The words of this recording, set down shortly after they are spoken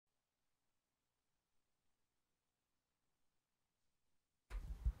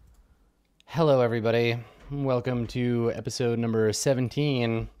Hello, everybody. Welcome to episode number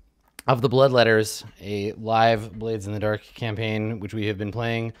 17 of the Bloodletters, a live Blades in the Dark campaign, which we have been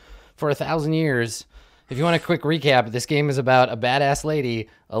playing for 1,000 years. If you want a quick recap, this game is about a badass lady,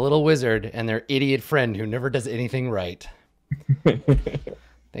 a little wizard, and their idiot friend who never does anything right.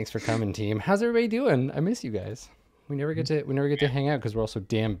 Thanks for coming, team. How's everybody doing? I miss you guys. We never get to hang out because we're all so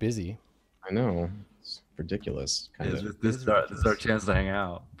damn busy. I know. It's ridiculous. This is our chance to hang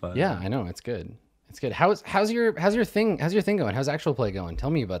out. But yeah, I know. It's good. It's good. How's your thing going? How's actual play going? Tell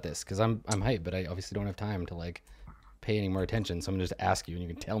me about this, because I'm hyped, but I obviously don't have time to like pay any more attention. So I'm gonna just ask you, and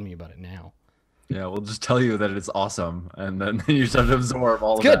you can tell me about it now. Yeah, we'll just tell you that it's awesome, and then you just have to absorb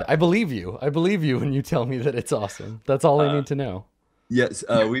all of Good. that. I believe you. I believe you when you tell me that it's awesome. That's all I need to know. Yes,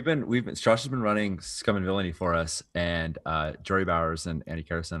 we've been Josh has been running Scum and Villainy for us, and Jory Bowers and Andy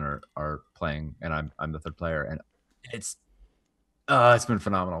Carrison are playing, and I'm the third player, and it's been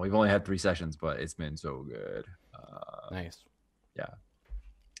phenomenal. We've only had 3 sessions, but it's been so good. Nice. Yeah,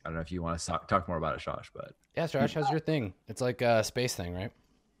 I don't know if you want to talk more about it, Josh, but yeah, Josh, how's your thing? It's like a space thing, right?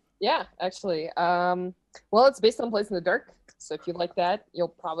 Yeah, actually. Well, it's based on Blades in the Dark, so if you like that, you'll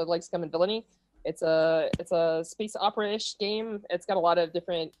probably like Scum and Villainy. It's a space opera-ish game. It's got a lot of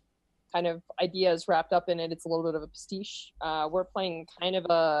different kind of ideas wrapped up in it. It's a little bit of a pastiche. We're playing kind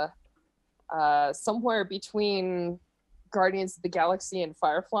of a somewhere between Guardians of the Galaxy and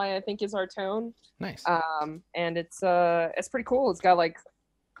Firefly, I think is our tone. Nice. And it's pretty cool. It's got like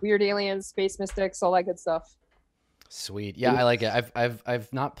weird aliens, space mystics, all that good stuff. Sweet. Yeah, I like it.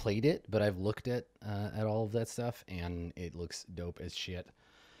 I've not played it, but I've looked at all of that stuff, and it looks dope as shit.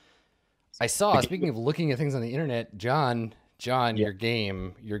 I saw, speaking of looking at things on the internet, John, yeah. your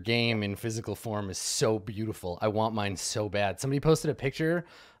game in physical form is so beautiful. I want mine so bad. Somebody posted a picture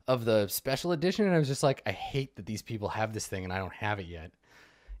of the special edition, and I was just like, I hate that these people have this thing and I don't have it yet.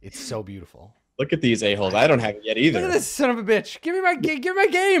 It's so beautiful. Look at these a-holes. I don't have it yet either. Look at this son of a bitch. Give me my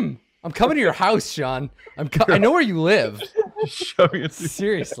game. I'm coming to your house, Sean. I know where you live. show me.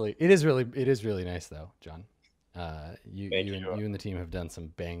 Seriously, it is really nice though, John. You and the team have done some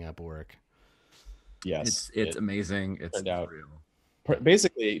bang up work. Yes, it's amazing. It's turned out real.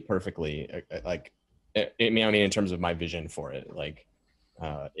 basically perfectly. Like, I mean, in terms of my vision for it, like,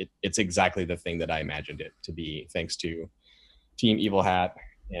 it's exactly the thing that I imagined it to be. Thanks to Team Evil Hat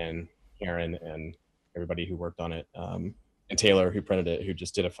and Aaron and everybody who worked on it, and Taylor who printed it, who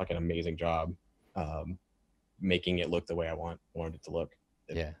just did a fucking amazing job, making it look the way I wanted it to look.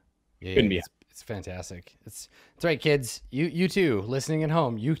 Couldn't be. It's fantastic. It's right, kids. You too, listening at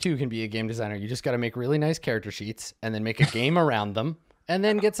home, you too can be a game designer. You just got to make really nice character sheets and then make a game around them, and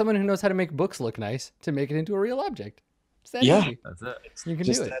then get someone who knows how to make books look nice to make it into a real object. It's that easy. That's it. You can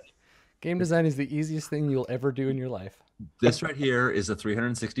do it. Game design is the easiest thing you'll ever do in your life. This right here is a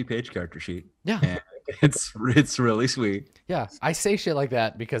 360-page character sheet. Yeah. And it's really sweet. Yeah, I say shit like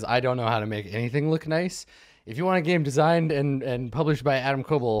that because I don't know how to make anything look nice. If you want a game designed and published by Adam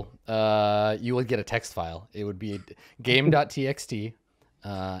Coble, you would get a text file. It would be game.txt,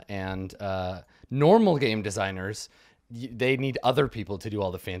 and normal game designers, they need other people to do all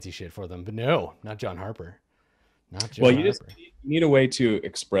the fancy shit for them. But no, not John Harper. Well, you just need a way to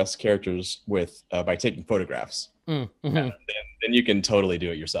express characters with by taking photographs. Mm-hmm. Then you can totally do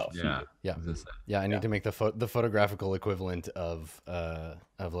it yourself. Yeah. I need to make the photographical equivalent of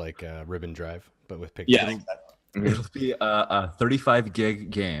like Ribbon Drive, but with pictures. Yeah, exactly. It'll be a 35 gig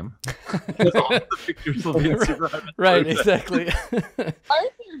game. All the pictures will be right, exactly. Aren't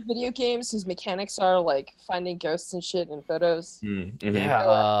there video games whose mechanics are like finding ghosts and shit in photos? Mm-hmm.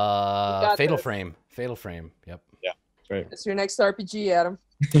 Yeah, Fatal Frame. Yep. Yeah, right. It's your next RPG, Adam.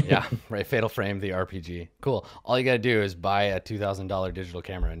 Yeah, right. Fatal Frame, the RPG. Cool. All you got to do is buy a $2,000 digital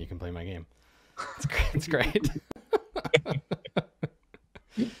camera and you can play my game. It's great.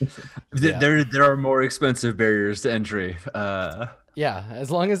 There are more expensive barriers to entry. Yeah, as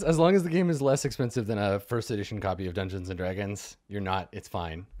long as the game is less expensive than a first edition copy of Dungeons and Dragons, it's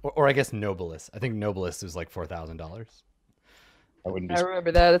fine. Or I guess Nobilis. I think Nobilis is like $4,000. I wouldn't be. I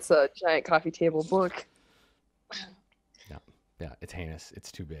remember that. It's a giant coffee table book. Yeah, it's heinous.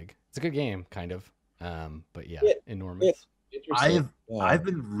 It's too big. It's a good game, kind of. But yeah, enormous. I've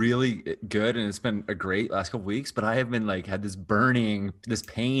been really good, and it's been a great last couple weeks, but I have been like had this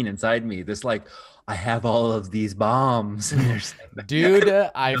pain inside me. This like, I have all of these bombs. And there's dude,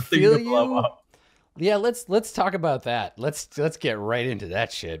 I feel you. Yeah, let's talk about that. Let's get right into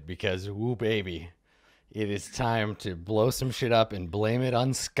that shit because woo baby, it is time to blow some shit up and blame it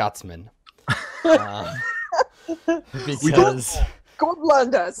on Scotsman. Because go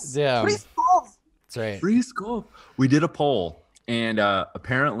blend us. Yeah, Free skulls. That's right. Free scope. We did a poll And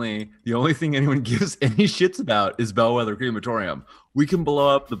apparently, the only thing anyone gives any shits about is Bellwether Crematorium. We can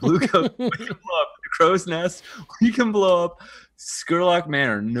blow up the Blue Coat. We can blow up the Crow's Nest. We can blow up Skurlock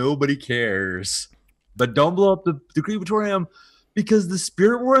Manor. Nobody cares. But don't blow up the crematorium because the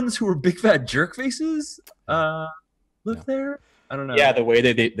spirit ones who were big fat jerk faces live there. I don't know. Yeah, the way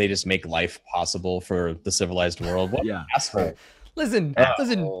that they just make life possible for the civilized world. What Yeah. asshole. Listen,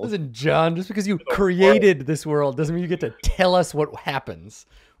 Oh. listen, John. Just because you created this world doesn't mean you get to tell us what happens.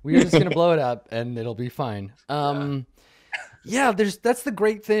 We're just gonna blow it up and it'll be fine. Yeah, that's the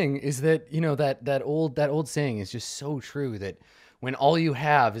great thing is that that old saying is just so true that when all you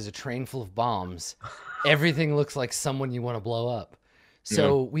have is a train full of bombs, everything looks like someone you want to blow up.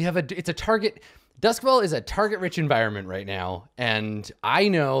 So we have it's a target. Duskfall is a target-rich environment right now, and I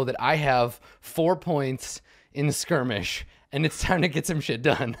know that I have 4 points in the skirmish, and it's time to get some shit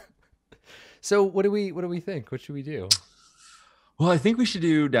done. So what do we think? What should we do? Well, I think we should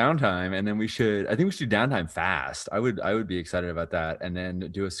do downtime, and then I think we should do downtime fast. I would be excited about that, and then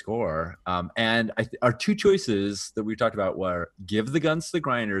do a score. And our two choices that we talked about were give the guns to the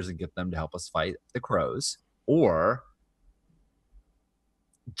grinders and get them to help us fight the crows, or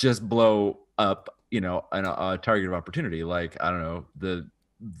just blow up, a target of opportunity, like I don't know,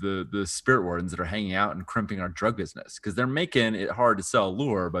 the spirit wardens that are hanging out and crimping our drug business because they're making it hard to sell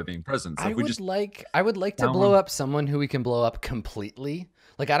lure by being present. So I would like to blow up someone who we can blow up completely.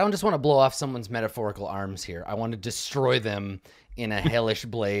 Like I don't just want to blow off someone's metaphorical arms here. I want to destroy them in a hellish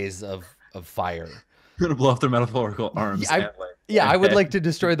blaze of fire. You're gonna blow off their metaphorical arms. I would like to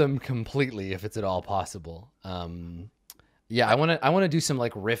destroy them completely if it's at all possible. Yeah, I want to do some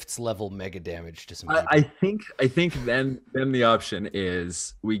like rifts level mega damage to some people. I think then the option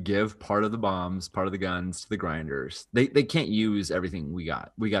is we give part of the bombs, part of the guns to the grinders. They can't use everything we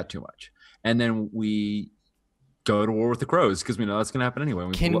got. We got too much. And then we go to war with the crows because we know that's gonna happen anyway.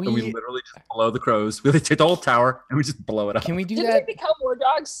 We literally just blow the crows. We take the whole tower and we just blow it up. Can we do Didn't that? they become war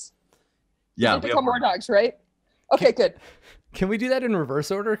dogs? Yeah, They become war dogs, right? Okay, good. Can we do that in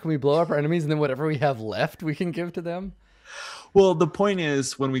reverse order? Can we blow up our enemies and then whatever we have left we can give to them? Well, the point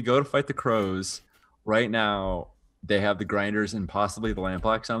is when we go to fight the crows, right now they have the grinders and possibly the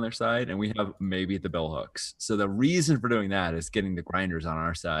lamplax on their side, and we have maybe the bell hooks. So the reason for doing that is getting the grinders on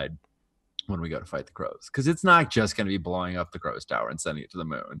our side when we go to fight the crows, because it's not just going to be blowing up the crows tower and sending it to the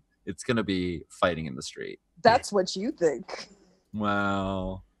moon. It's going to be fighting in the street. That's what you think.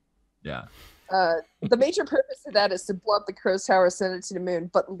 Well, yeah. The major purpose of that is to blow up the crow's tower, send it to the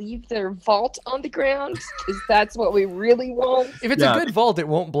moon, but leave their vault on the ground because that's what we really want. If it's a good vault, it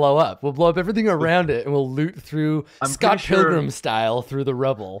won't blow up. We'll blow up everything around it, and we'll loot through Scott Pilgrim style through the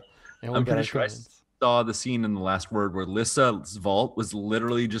rubble. And I'm pretty sure I saw the scene in The Last Word where Lissa's vault was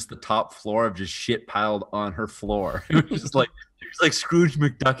literally just the top floor of just shit piled on her floor. It was just like she was like Scrooge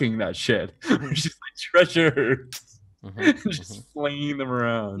McDucking that shit. She's like treasure. Just slinging them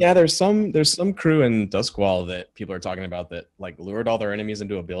around. Yeah, there's some crew in Duskwall that people are talking about that like lured all their enemies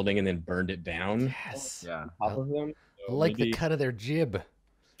into a building and then burned it down. Yes. Yeah. On top of them. I like the cut of their jib.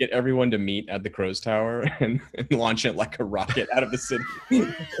 Get everyone to meet at the Crow's Tower and launch it like a rocket out of the city. We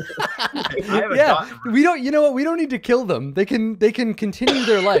don't. You know what? We don't need to kill them. They can continue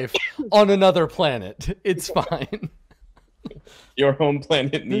their life on another planet. It's fine. Your home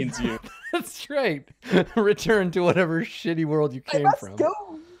planet needs you. That's right. Return to whatever shitty world you came from. Go.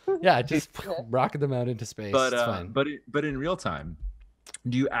 Yeah, just rocket them out into space. But it's fine. But in real time,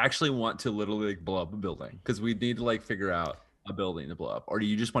 do you actually want to literally like blow up a building? Because we need to like figure out a building to blow up, or do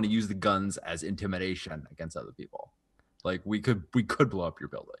you just want to use the guns as intimidation against other people? Like we could blow up your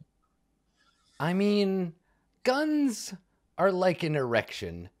building. I mean, guns are like an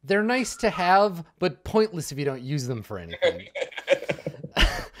erection. They're nice to have, but pointless if you don't use them for anything.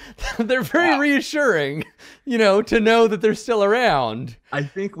 They're very reassuring, to know that they're still around. I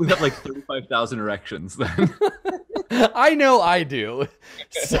think we have like 35,000 erections then. I know I do.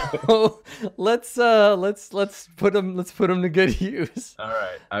 So let's put them to good use. All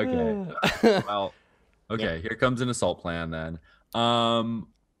right. Okay. Well, okay. Here comes an assault plan then.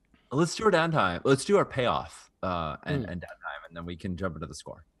 Let's do our downtime. Let's do our payoff and downtime, and then we can jump into the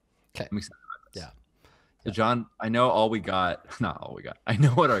score. Okay. I'm excited about this. Yeah. So John, I know not all we got. I know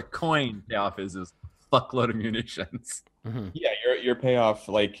what our coin payoff is fuckload of munitions. Mm-hmm. Yeah, your payoff,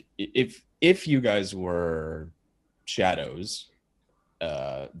 like if you guys were shadows,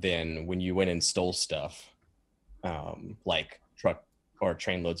 then when you went and stole stuff, like truck or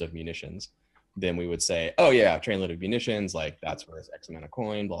trainloads of munitions, then we would say, oh yeah, trainload of munitions, like that's worth X amount of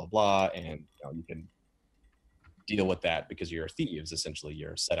coin, blah blah, and you can deal with that because you're thieves. Essentially,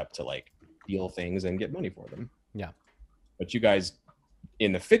 you're set up to like steal things and get money for them. Yeah. But you guys,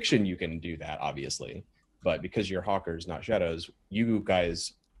 in the fiction, you can do that, obviously. But because you're hawkers, not shadows, you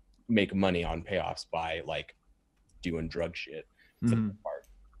guys make money on payoffs by like doing drug shit for the most part.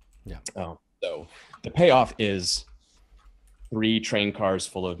 Yeah. So the payoff is 3 train cars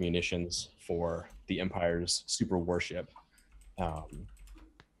full of munitions for the Empire's super warship.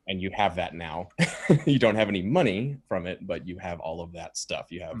 And you have that now. You don't have any money from it, but you have all of that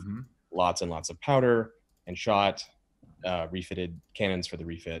stuff. You have lots and lots of powder and shot, refitted cannons for the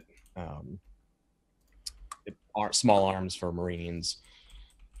refit, small arms for Marines,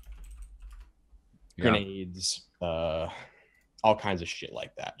 grenades, all kinds of shit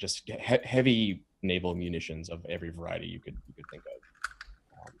like that. Just heavy naval munitions of every variety you could think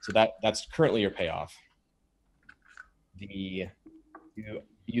of. So that's currently your payoff.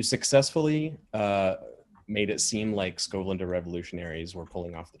 You successfully made it seem like Skovlander revolutionaries were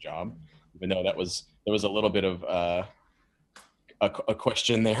pulling off the job, even though there was a little bit of a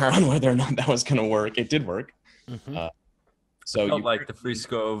question there on whether or not that was going to work. It did work. So I felt like the Free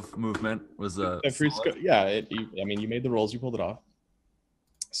Scove movement was a you made the rolls, you pulled it off.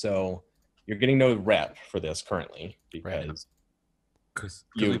 So you're getting no rep for this currently because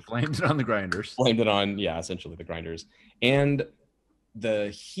you blamed it on the grinders. Blamed it on essentially the grinders and the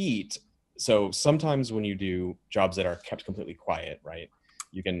heat. So sometimes when you do jobs that are kept completely quiet, right,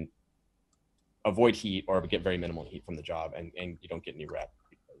 you can avoid heat or get very minimal heat from the job, and you don't get any rep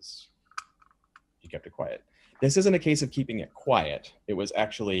because you kept it quiet. This isn't a case of keeping it quiet. It was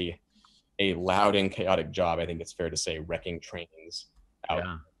actually a loud and chaotic job. I think it's fair to say, wrecking trains out,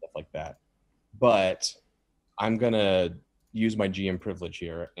 stuff like that. But I'm gonna use my GM privilege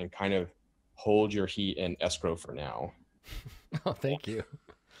here and kind of hold your heat in escrow for now. Oh, thank you.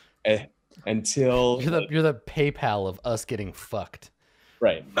 Until you're the PayPal of us getting fucked.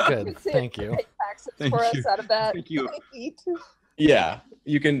 Right. Good. Thank you. Thank you. Us out of that. Thank you. Yeah,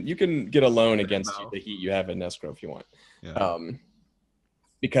 you can get a loan against the heat you have in escrow if you want. Yeah.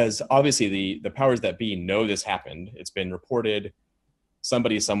 Because obviously the powers that be know this happened. It's been reported.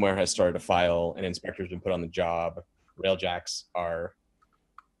 Somebody somewhere has started a file. An inspector's been put on the job. Railjacks are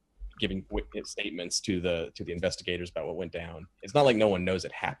giving statements to the investigators about what went down. It's not like no one knows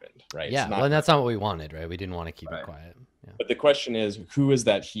it happened, right? Yeah, well, and that's not what we wanted, right? We didn't want to keep it quiet. Yeah. But the question is, who is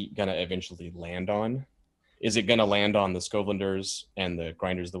that heat gonna eventually land on? Is it gonna land on the Skovlanders and the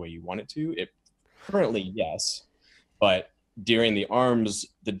grinders the way you want it to? It currently, yes, but during the arms,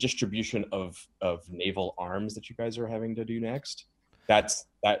 the distribution of naval arms that you guys are having to do next, that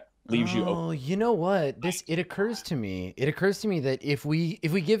leaves you open. Oh, you know what? It occurs to me that if we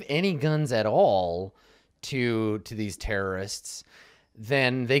give any guns at all to these terrorists,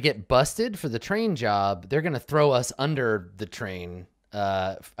 then they get busted for the train job. They're gonna throw us under the train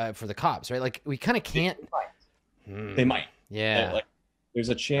for the cops, right? Like we kind of can't. They might. Yeah. Like, there's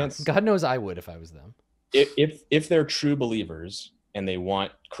a chance. God knows I would if I was them. If they're true believers and they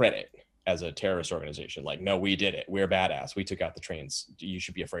want credit as a terrorist organization, like, no, we did it, we're badass, we took out the trains, you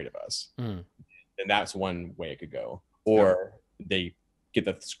should be afraid of us, then that's one way it could go. Or they get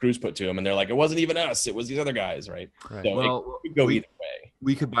the screws put to them and they're like, it wasn't even us, it was these other guys, right? So well, it could go either way.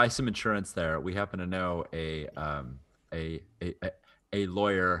 We could buy some insurance there. We happen to know a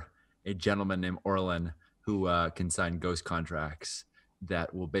lawyer, a gentleman named Orlin, who can sign ghost contracts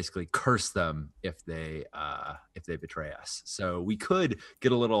that will basically curse them if they betray us. So we could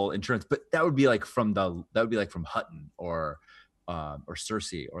get a little insurance, but that would be like from Hutton or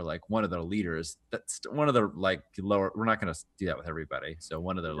Cersei or like one of their leaders. That's one of the like lower. We're not going to do that with everybody. So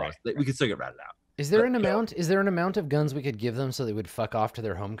one of their lowest, we could still get ratted out. Is there an amount? Is there an amount of guns we could give them so they would fuck off to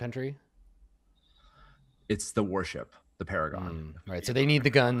their home country? It's the warship, the Paragon. Right. So they need the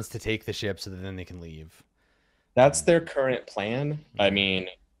guns to take the ship so that then they can leave. That's their current plan. I mean,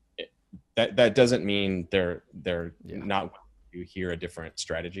 that doesn't mean they're not to hear a different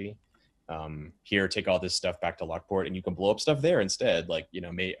strategy. Here, take all this stuff back to Lockport, and you can blow up stuff there instead. Like,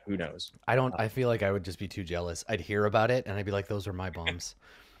 who knows? I feel like I would just be too jealous. I'd hear about it, and I'd be like, "Those are my bombs.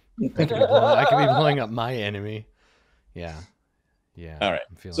 I could be blowing up my enemy." Yeah. All right.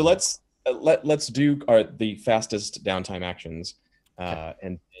 So let's do the fastest downtime actions.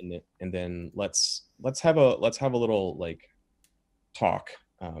 And then let's have a little like talk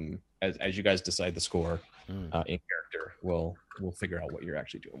as you guys decide the score in character. We'll figure out what you're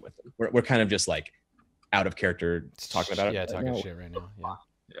actually doing with them. We're kind of just like out of character talking about it. Yeah, talking shit right now.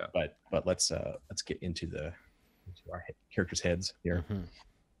 Yeah. But let's get into our characters' heads here.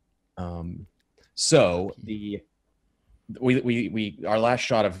 So we our last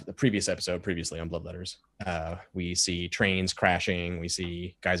shot of the previous episode previously on Bloodletters, we see trains crashing, we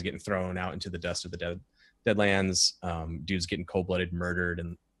see guys getting thrown out into the dust of the Deadlands. Dude's getting cold-blooded murdered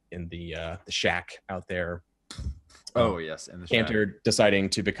in the shack out there. Oh yes, and the shack. Cantor deciding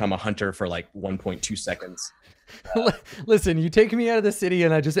to become a hunter for like 1.2 seconds. Listen, you take me out of the city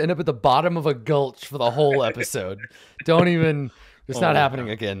and I just end up at the bottom of a gulch for the whole episode. Don't even. It's not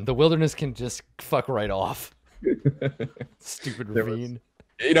happening again. The wilderness can just fuck right off. Stupid ravine.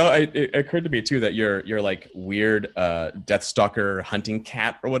 It occurred to me too that your like weird Deathstalker hunting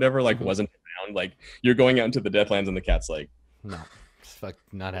cat or whatever like wasn't around. Like you're going out into the Deathlands and the cat's like, no, it's fuck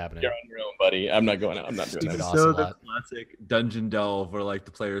not happening. You're on your own, buddy. I'm not going out. I'm not doing Stupid that. So the classic dungeon delve where like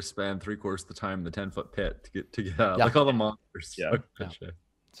the players spend 3/4 of the time in the 10-foot pit to get out. Yeah. Like all the monsters. Yeah.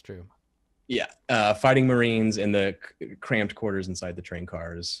 It's true. Yeah, fighting Marines in the cramped quarters inside the train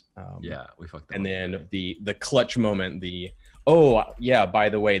cars. Yeah, we fucked that And up. then the clutch moment, oh yeah, by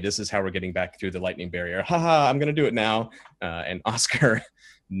the way, this is how we're getting back through the lightning barrier. Haha, I'm gonna do it now. And Oscar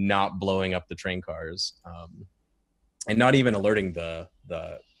not blowing up the train cars, and not even alerting the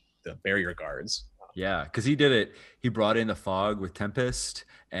barrier guards. Yeah, because he did it. He brought in the fog with Tempest,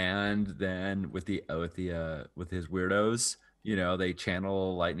 and then with his weirdos, they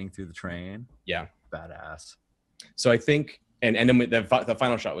channel lightning through the train. Yeah, badass. So I think, and then the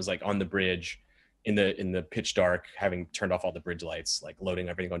final shot was like on the bridge, in the pitch dark, having turned off all the bridge lights, like loading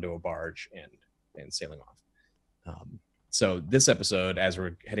everything onto a barge and sailing off. So this episode, as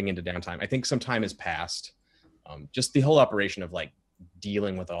we're heading into downtime, I think some time has passed. Just the whole operation of like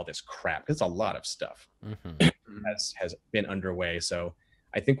dealing with all this crap, because it's a lot of stuff has been underway. So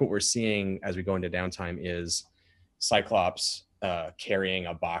I think what we're seeing as we go into downtime is Cyclops carrying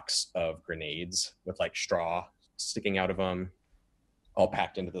a box of grenades with like straw sticking out of them, all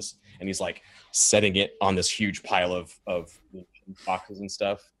packed into this, and he's like setting it on this huge pile of boxes and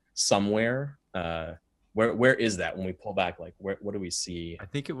stuff somewhere. Where is that when we pull back? Like what do we see? I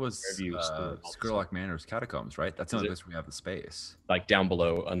think it was Skurlock Manor's catacombs, right? That's the only place we have the space. Like down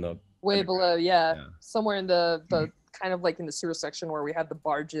below on the way below, yeah. Somewhere in the kind of like in the sewer section where we have the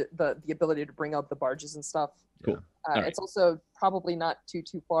barge, the ability to bring up the barges and stuff. Cool. Right. It's also probably not too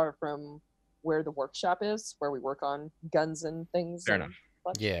far from where the workshop is, where we work on guns and things. Fair enough.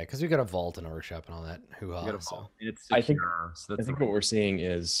 Yeah, because we got a vault and a workshop and all that. I think what we're seeing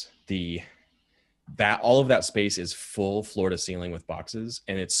is that all of that space is full floor to ceiling with boxes,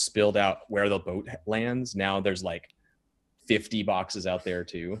 and it's spilled out where the boat lands. Now there's like 50 boxes out there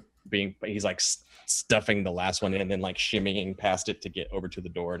too. He's like stuffing the last one in and then like shimmying past it to get over to the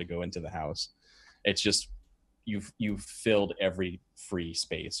door to go into the house. It's just you've filled every free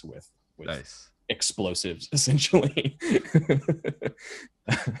space with nice explosives essentially.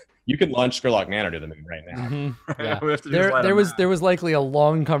 You can launch Skurlock Manor to the moon right now. Yeah. There was likely a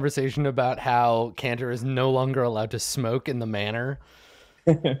long conversation about how Cantor is no longer allowed to smoke in the manor.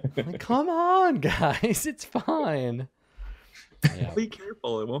 Like, come on, guys, it's fine. Yeah. Be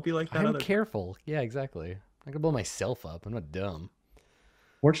careful. It won't be like that. I'm careful. Yeah, exactly. I can blow myself up. I'm not dumb.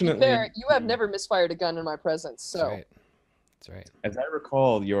 Fortunately, you have never misfired a gun in my presence. So that's right. As I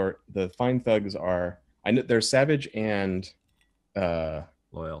recall, the Fine Thugs are, I know they're savage and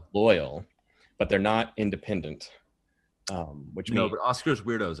loyal, but they're not independent. Which means, but Oscar's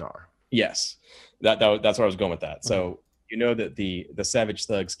weirdos are. Yes, that's where I was going with that. So that the savage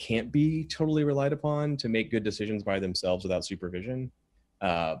thugs can't be totally relied upon to make good decisions by themselves without supervision,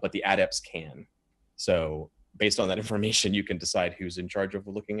 but the adepts can. So based on that information, you can decide who's in charge of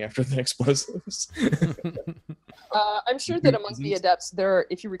looking after the explosives. I'm sure that among the adepts, there,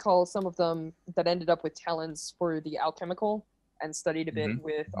 if you recall, some of them that ended up with talents for the alchemical and studied a bit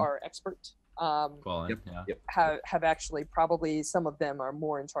with our expert. Have actually probably some of them are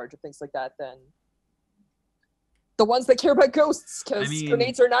more in charge of things like that than the ones that care about ghosts, because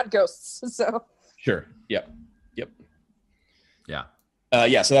grenades are not ghosts. So sure. Yep.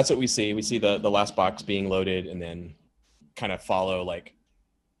 Yeah. So that's what we see. We see the last box being loaded, and then kind of follow like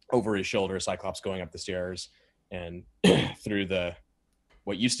over his shoulder, Cyclops going up the stairs and through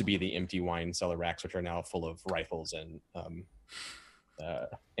what used to be the empty wine cellar racks, which are now full of rifles and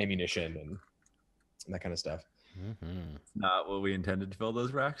ammunition and that kind of stuff. It's not what we intended to fill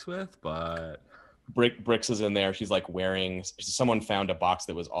those racks with, but Brix is in there. She's like someone found a box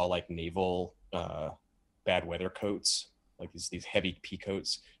that was all like naval bad weather coats, like these heavy pea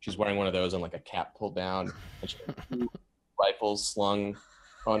coats. She's wearing one of those and like a cap pulled down, and she has 2 rifles slung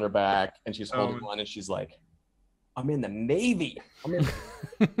on her back, and she's holding one, and she's like, I'm in the Navy.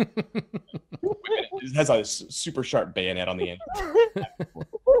 It has a super sharp bayonet on the end.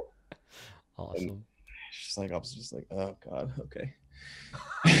 Awesome. And she's like, I was just like, oh God, okay.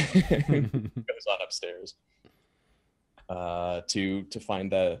 Goes on upstairs to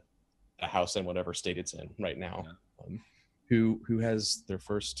find the a house in whatever state it's in right now. Yeah. Who has their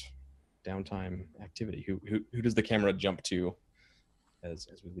first downtime activity? Who does the camera jump to as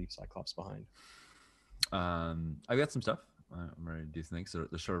we leave Cyclops behind? I've got some stuff. I'm ready to do some things. So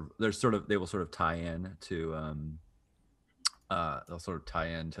they will sort of tie in to they'll sort of tie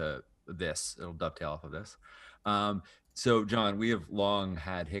into this. It'll dovetail off of this. So John, we have long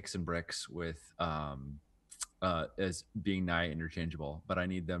had Hicks and Bricks with as being nigh interchangeable, but I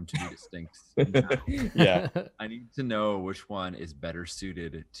need them to be distinct. Yeah. I need to know which one is better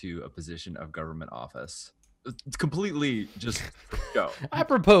suited to a position of government office. It's completely just go.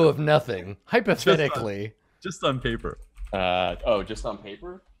 Apropos of nothing, hypothetically. Just on paper. Just on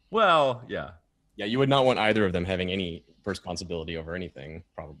paper? Well, yeah. Yeah, you would not want either of them having any responsibility over anything,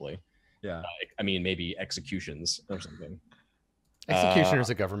 probably. Yeah. I mean, maybe executions or something. Executioner is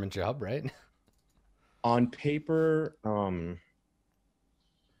a government job, right? On paper,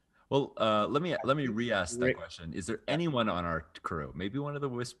 well, let me re-ask that question. Is there anyone on our crew, maybe one of the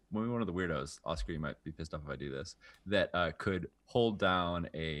weirdos, Oscar, you might be pissed off if I do this, that could hold down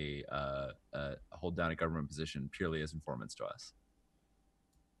a government position purely as informants to us?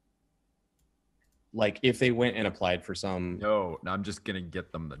 like if they went and applied for some. No, I'm just gonna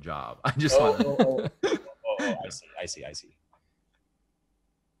get them the job. I just want. I see.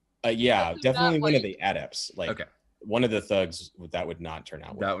 Yeah, definitely one of the adepts. Like, okay, one of the thugs that would not turn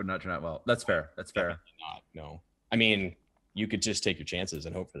out well. That would not turn out well. That's fair. That's fair. Definitely not. No, I mean, you could just take your chances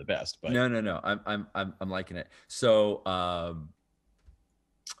and hope for the best. But no. I'm liking it. So,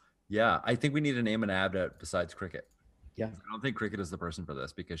 yeah, I think we need to name an adept besides Cricket. Yeah, I don't think Cricket is the person for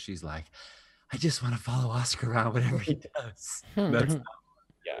this because she's like, I just want to follow Oscar around whatever he does. That's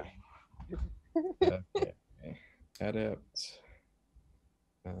yeah. Okay. Adept.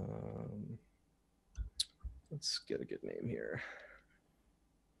 Let's get a good name here.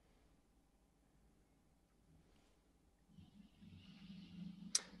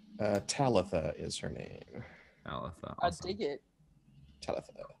 Talitha is her name. Talitha. I Awesome. dig it.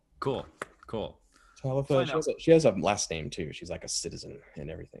 Talitha. Cool. Talitha. She has a last name too. She's like a citizen and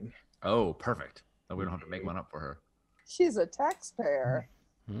everything. Oh, perfect. Oh, we don't have to make one up for her. She's a taxpayer.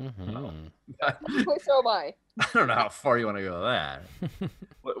 Mm-hmm. Wait, so am I. I don't know how far you want to go with that.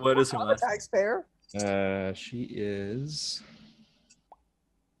 What is her I'm a last name? taxpayer. She is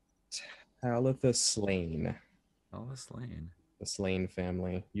Talitha Slane. Alice Lane. The Slane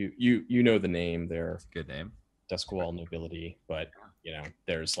family. You know the name. They're That's a good name. Duskwall nobility, but you know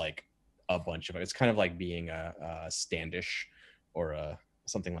there's like a bunch of them. It's kind of like being a Standish or a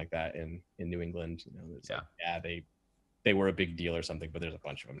something like that in New England. You know, like, they were a big deal or something, but there's a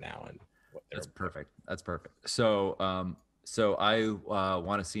bunch of them now, and That's perfect. So I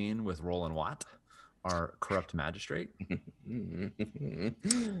want a scene with Roland Watt, our corrupt magistrate.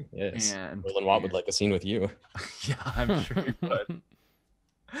 Yes, And Roland Watt would like a scene with you. Yeah, I'm sure he would.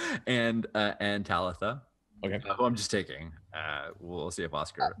 And Talitha. Okay. Who I'm just taking. We'll see if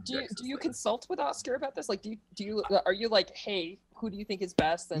Oscar. Do you consult with Oscar about this? Like, do you are you like, hey, who do you think is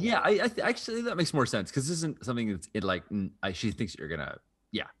best? And Yeah, I actually that makes more sense because this isn't something that's she thinks you're gonna.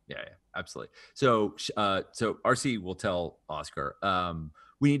 Yeah, absolutely. So RC will tell Oscar,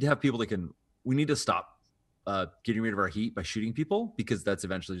 we need to have people we need to stop getting rid of our heat by shooting people because that's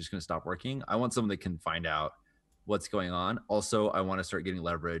eventually just going to stop working. I want someone that can find out what's going on. Also, I want to start getting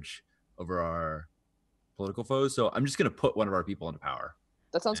leverage over our political foes. So I'm just going to put one of our people into power.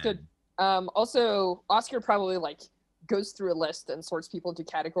 That sounds good. Also, Oscar probably like goes through a list and sorts people into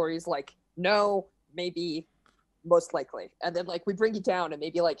categories like no, maybe, most likely, and then like we bring it down and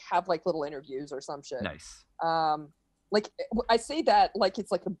maybe like have like little interviews or some shit. Nice. Like I say that like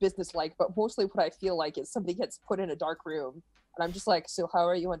it's like a business like, but mostly what I feel like is somebody gets put in a dark room and I'm just like, so how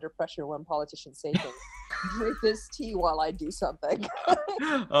are you under pressure when politicians say things? Drink this tea while I do something.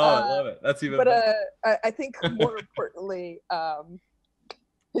 Oh, I love it. That's even. But I think more importantly,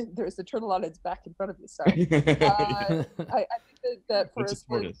 there's a turtle on its back in front of you. Sorry. I think that for us,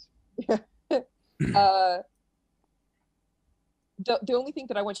 the only thing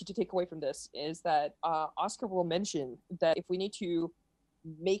that I want you to take away from this is that Oscar will mention that if we need to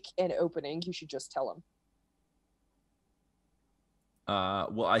make an opening, you should just tell him.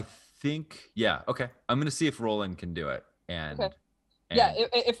 Well, I think, yeah, okay. I'm going to see if Roland can do it. Yeah,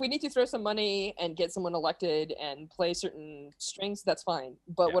 if we need to throw some money and get someone elected and play certain strings, that's fine.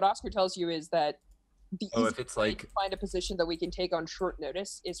 But what Oscar tells you is that the easiest way to find a position that we can take on short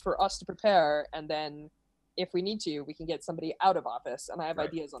notice is for us to prepare, and then if we need to, we can get somebody out of office, and I have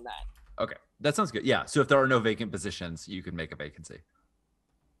ideas on that. Okay, that sounds good. Yeah, so if there are no vacant positions, you can make a vacancy.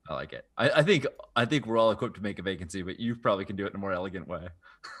 I like it. I think we're all equipped to make a vacancy, but you probably can do it in a more elegant way.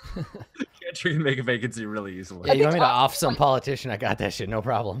 Cantrell can make a vacancy really easily. Yeah, you want me to off some politician? I got that shit, no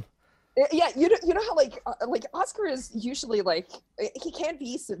problem. Yeah, you know how like Oscar is usually like he can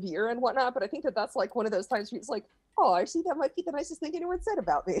be severe and whatnot, but I think that's like one of those times where he's like, oh, I see that might be the nicest thing anyone said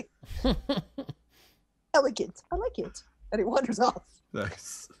about me. Elegant, I like it, and he wanders off.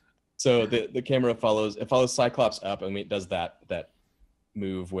 Nice. So the camera follows Cyclops up, and it does that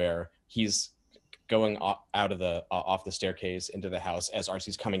move where he's going out of off the staircase into the house as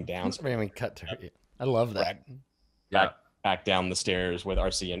RC's coming down. So we cut to her. I love that. Back down the stairs with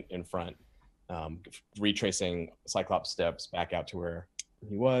RC in front, retracing Cyclops' steps back out to where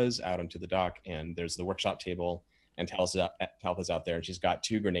he was, out onto the dock, and there's the workshop table, and Taltha's out there, and she's got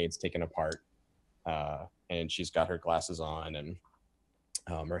 2 grenades taken apart, and she's got her glasses on, and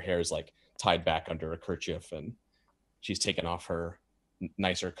her hair is like tied back under a kerchief, and she's taken off her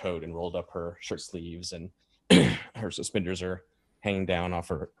nicer coat and rolled up her shirt sleeves, and her suspenders are hanging down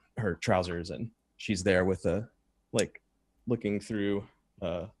off her trousers, and she's there with a like looking through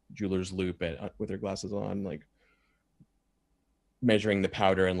jeweler's loop with her glasses on, like measuring the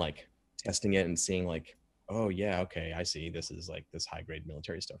powder and like testing it and seeing like, oh yeah, okay, I see, this is like this high grade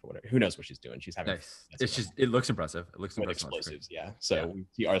military stuff or whatever. Who knows what she's doing? She's having nice. It's just, it looks impressive. It looks with impressive. explosives. Yeah. So we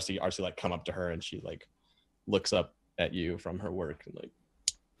see RC like come up to her, and she like looks up at you from her work and like,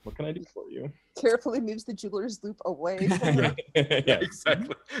 what can I do for you? Carefully moves the jeweler's loop away from her. Yeah,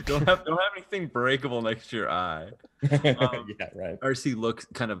 exactly. Don't have anything breakable next to your eye. yeah, right. RC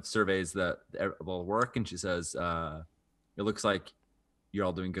kind of surveys the work, and she says, it looks like you're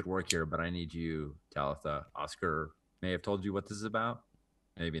all doing good work here, but I need you, Talitha. Oscar may have told you what this is about.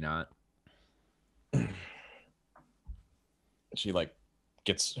 Maybe not. She like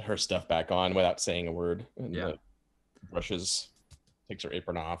gets her stuff back on without saying a word, and like, takes her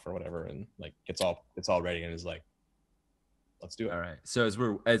apron off or whatever, and like it's all ready, and is like, let's do it. All right. So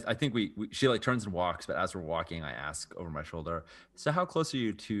as I think she like turns and walks, but as we're walking, I ask over my shoulder, so how close are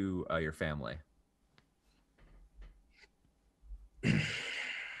you to your family?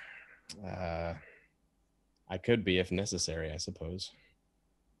 I could be if necessary, I suppose.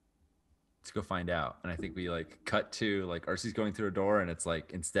 Let's go find out. And I think we like cut to like RC's going through a door, and it's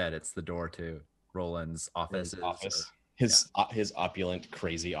like instead it's the door to Roland's office. His opulent,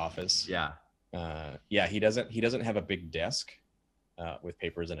 crazy office. Yeah. He doesn't have a big desk with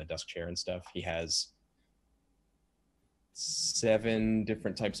papers and a desk chair and stuff. He has 7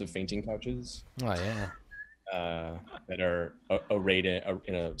 different types of fainting couches. Oh yeah. That are arrayed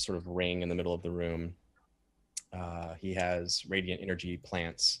in a sort of ring in the middle of the room. He has radiant energy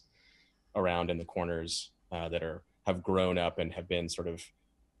plants around in the corners that have grown up and have been sort of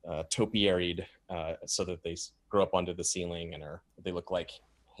topiaried so that they grow up onto the ceiling, and they look like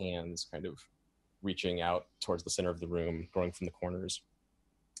hands kind of reaching out towards the center of the room, growing from the corners,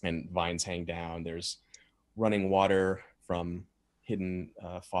 and vines hang down. There's running water from hidden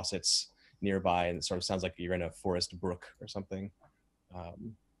faucets nearby, and it sort of sounds like you're in a forest brook or something.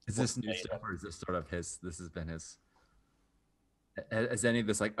 Is this new stuff, or is this sort of this has been his? Has any of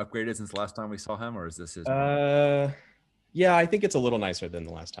this like upgraded since the last time we saw him, or is this his? Yeah, I think it's a little nicer than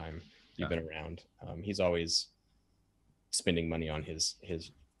the last time you've been around. He's always spending money on his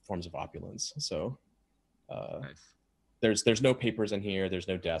forms of opulence. So nice. There's no papers in here. There's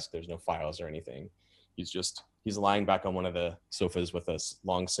no desk. There's no files or anything. He's lying back on one of the sofas with a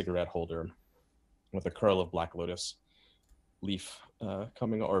long cigarette holder with a curl of black lotus leaf powder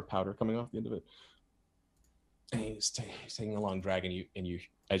coming off the end of it. And he's taking a long drag, and you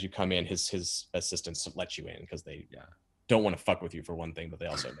as you come in, his assistants let you in because they don't want to fuck with you for one thing, but they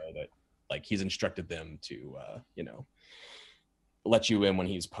also know that like he's instructed them to let you in when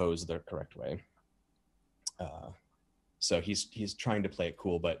he's posed the correct way. So he's trying to play it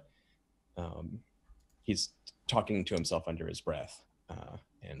cool, but he's talking to himself under his breath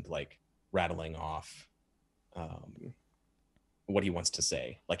and like rattling off what he wants to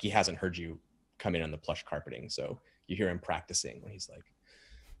say. Like he hasn't heard you come in on the plush carpeting, so you hear him practicing when he's like,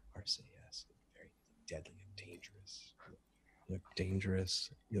 RCS, very deadly and dangerous. You look dangerous.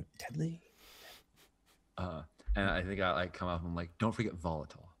 You look deadly. And I think I like come up and I'm like, don't forget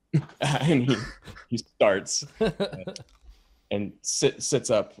volatile. And he starts and sits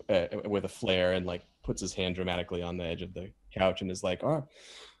up with a flare and like puts his hand dramatically on the edge of the couch and is like, oh,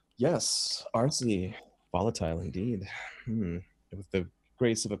 yes, RC, volatile indeed. With the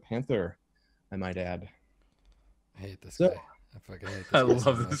grace of a panther, I might add. I hate this guy. I fucking hate this guy. I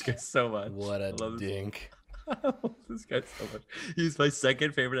love this guy so much. What a dink. I love this guy so much. He's my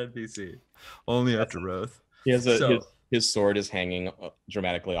second favorite NPC, only after Roth. He has his sword is hanging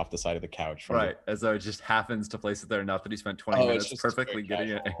dramatically off the side of the couch. From Right, as though it just happens to place it there. Not that he spent 20 Oh, it's minutes just perfectly very getting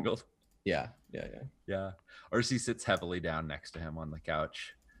it casual. angled. Yeah. Yeah. Or she sits heavily down next to him on the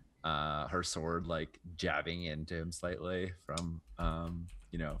couch, her sword like jabbing into him slightly from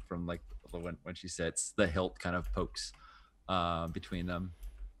from like when she sits, the hilt kind of pokes between them.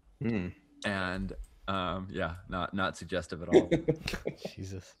 And yeah, not suggestive at all.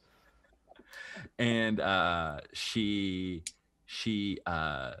 Jesus. And she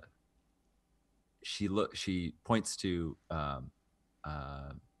points to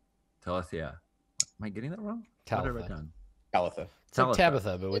Talithia. Am I getting that wrong? What have I Talitha. done? Talitha. It's like Talitha.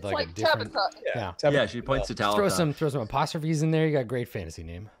 Tabitha, but with It's like a like different. Tabitha. Yeah. Yeah, she points to Talitha. Throw some apostrophes in there. You got a great fantasy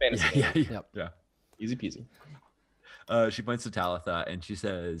name. Fantasy. Yeah. Yep. Easy peasy. She points to Talitha and she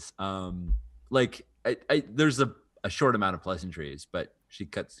says, like, there's a short amount of pleasantries, but she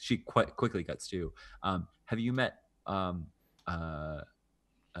quite quickly cuts to, have you met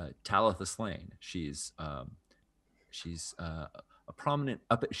Talitha Slane? She's a prominent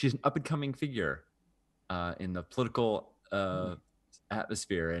she's an up and coming figure in the political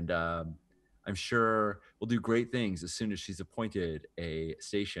atmosphere, and I'm sure will do great things as soon as she's appointed a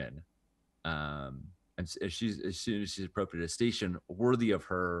station. And as soon as she's appropriate, a station worthy of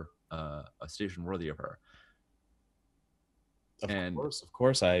her. Of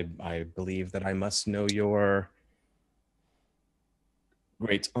course. I believe that I must know your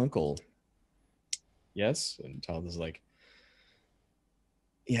great uncle. Yes, and Talitha's like,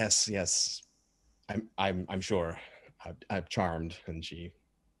 yes. I'm sure. I'm charmed, and she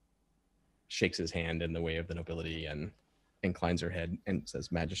shakes his hand in the way of the nobility and inclines her head and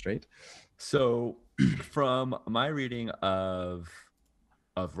says, "Magistrate." So, from my reading of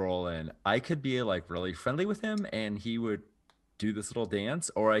Roland, I could be like really friendly with him, and he would do this little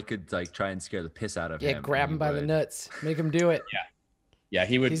dance, or I could like try and scare the piss out of him. Yeah, grab him by the nuts, make him do it. Yeah,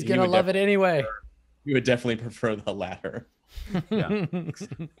 he would. He's gonna love it anyway. He would definitely prefer the latter. Yeah.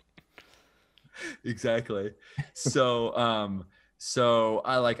 Exactly. So I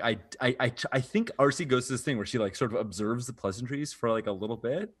think RC goes to this thing where she like sort of observes the pleasantries for like a little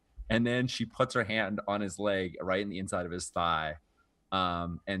bit, and then she puts her hand on his leg right in the inside of his thigh,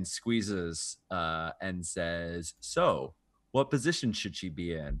 and squeezes and says, "So, what position should she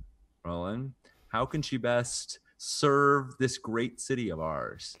be in, Roland? How can she best serve this great city of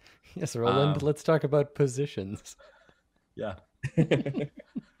ours?" Yes, Roland, let's talk about positions. Yeah.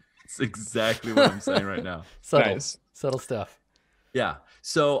 It's exactly what I'm saying right now. Subtle stuff. Yeah.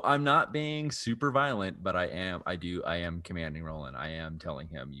 So I'm not being super violent, but I am commanding Roland. I am telling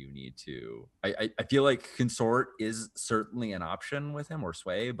him you need to. I feel like consort is certainly an option with him, or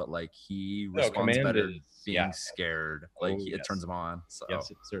sway, but like he responds better being scared. Like it turns him on. So yes,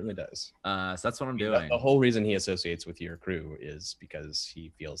 it certainly does. So that's what I'm doing. The whole reason he associates with your crew is because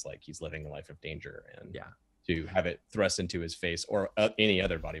he feels like he's living a life of danger, and to have it thrust into his face or any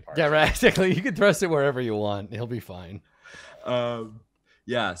other body part. Yeah, right. Exactly. You can thrust it wherever you want. He'll be fine.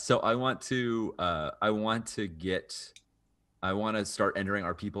 Yeah. So I want to start entering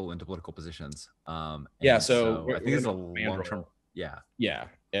our people into political positions. So I think it's a long-term. Yeah.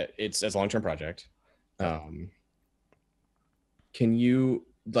 It's a long-term project. Can you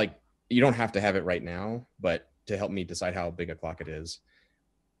you don't have to have it right now, but to help me decide how big a clock it is,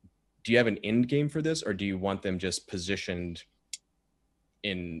 do you have an end game for this, or do you want them just positioned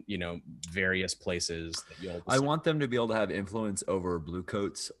in various places that you'll I want them to be able to have influence over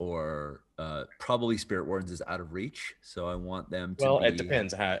bluecoats, or probably spirit wardens is out of reach, so I want them to it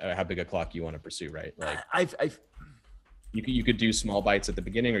depends how big a clock you want to pursue, right? Like I've you could do small bites at the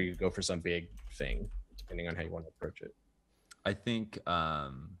beginning, or you could go for some big thing depending on how you want to approach it. I think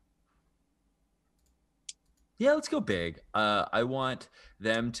let's go big. I want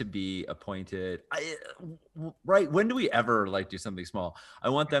them to be appointed. Right? When do we ever do something small? I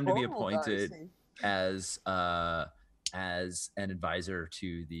want them to be appointed as an advisor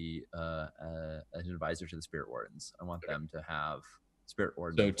to the spirit wardens. I want them to have spirit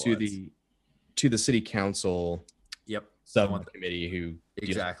wardens. So to the city council. Yep. Subcommittee who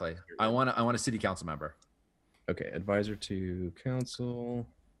exactly. I want a city council member. Okay, advisor to council.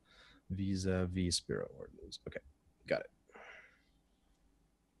 Vis-a-vis spirit wardens. Okay, got it.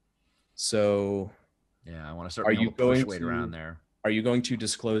 So I want to start being able to push weight around there. Are you going to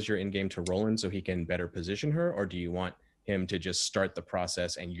disclose your in-game to Roland so he can better position her, or do you want him to just start the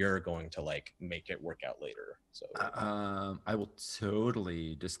process and you're going to make it work out later? So I will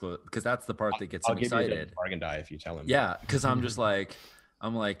totally disclose, because that's the part that gets him excited. Give you a bargain die if you tell him. Yeah, because I'm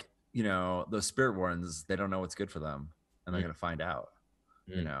like those spirit wardens, they don't know what's good for them, and they're gonna find out.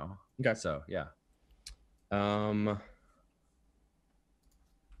 Okay. So yeah.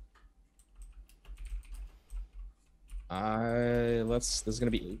 This is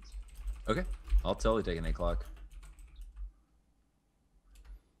gonna be 8. Okay, I'll totally take an 8 clock.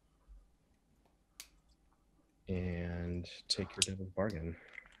 And take your devil's bargain.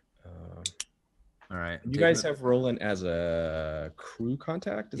 All right. You guys have Roland as a crew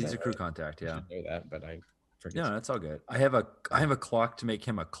contact? He's a crew contact, I yeah. should know that, but I forget. No, that's all good. I have a clock to make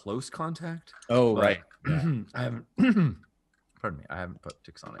him a close contact. Oh, but right. I haven't. Pardon me. I haven't put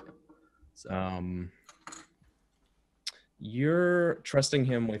ticks on it. So. You're trusting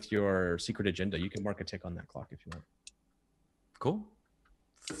him with your secret agenda. You can mark a tick on that clock if you want. Cool.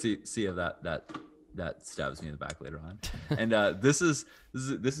 See if that stabs me in the back later on. And this is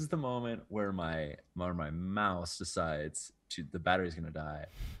the moment where my mouse decides the battery's gonna die.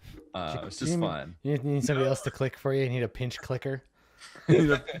 It's just fun. You need somebody else to click for you. You need a pinch clicker.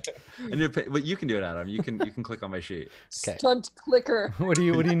 But you can do it, Adam. You can click on my sheet. Okay. Stunt clicker. What do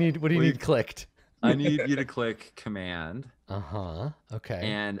you need? What do you need clicked? I need you to click command. Okay.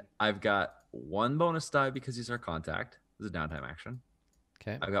 And I've got 1 bonus die because he's our contact. This is a downtime action.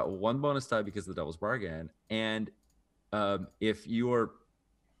 Okay. I've got 1 bonus die because of the devil's bargain. And if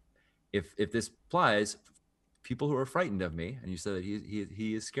this applies, people who are frightened of me, and you said that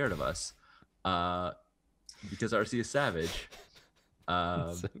he is scared of us, because RC is savage.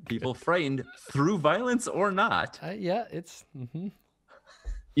 So people frightened through violence or not. Yeah, it's.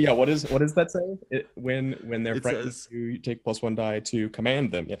 Yeah, what does that say? When they're It frightened, says- you take +1 die to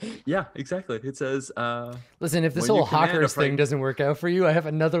command them. Yeah. Yeah, exactly. It says. Listen, if this when you whole command a Hawkers thing frightened- doesn't work out for you, I have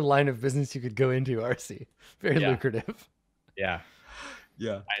another line of business you could go into, RC. Very Yeah. lucrative. Yeah.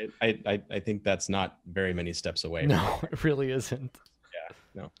 Yeah. I think that's not very many steps away. No, it really isn't. Yeah.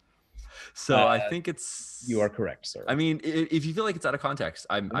 No. So I think it's. You are correct, sir. I mean, if you feel like it's out of context,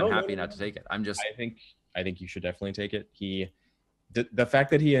 I'm happy not to take it. I'm just. I think you should definitely take it. The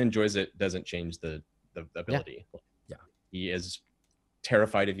fact that he enjoys it doesn't change the ability. Yeah. He is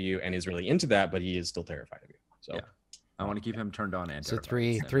terrified of you and is really into that, but he is still terrified of you. So Yeah. I want to keep him turned on and So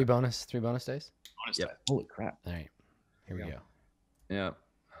terrified. three bonus dice. Yep. Holy crap. All right, here we Yeah. go. Yeah.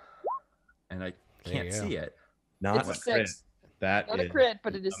 And I There can't you go. see it. Not It's a a crit. 6. That Not a is- crit,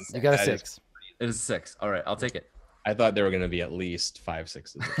 but it is a 6. You got a That is- 6. It is a 6. All right, I'll take it. I thought there were going to be at least 5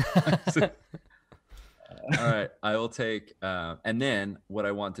 6s. All right, I will take. And then what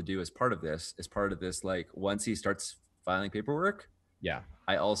I want to do as part of this, like once he starts filing paperwork, Yeah.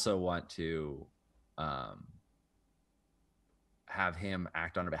 I also want to have him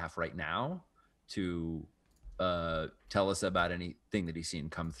act on our behalf right now to tell us about anything that he's seen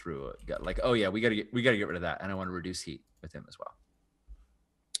come through. Like, oh yeah, we gotta get rid of that, and I want to reduce heat with him as well.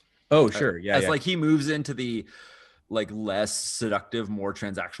 Oh, sure. Yeah. As yeah. like he moves into the like less seductive, more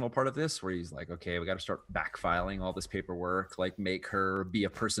transactional part of this, where he's like, okay, we got to start backfiling all this paperwork, like make her be a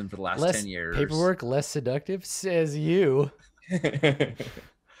person for the last Less 10 years. paperwork, less seductive, says you.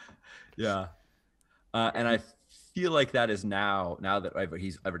 Yeah. And I feel like that is now that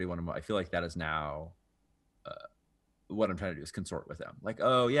he's already won him, I feel like that is now what I'm trying to do is consort with him. Like,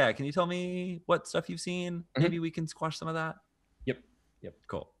 oh yeah, can you tell me what stuff you've seen? Maybe we can squash some of that. Yep.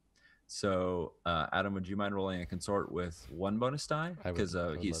 Cool. So, Adam, would you mind rolling a consort with 1 bonus die? I would- Because I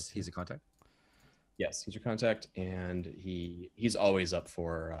would love he's to. a contact. Yes, he's your contact, and he's always up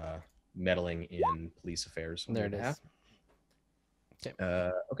for meddling in police affairs. on There your it behalf. is.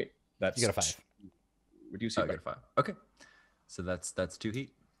 Okay. Okay, that's You got a 5. Reduce Oh, it I by got a 5. Okay. So that's 2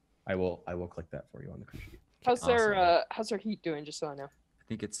 heat. I will click that for you on the crew sheet. How's Awesome. how's their heat doing? Just so I know. I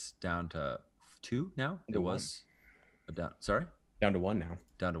think it's down to 2 now. It To 1. was down. Sorry, Down to 1 now.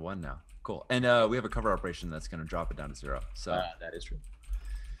 down to 1 now. Cool. And we have a cover operation that's going to drop it down to 0. So That is true.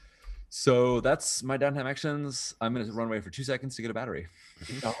 so that's my downtime actions. I'm going to run away for 2 seconds to get a battery.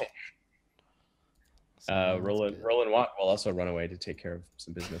 Okay. That's Roland good. Watt will also run away to take care of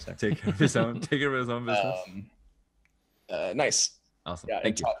some business. Take care of his own business. Nice. Awesome. Yeah,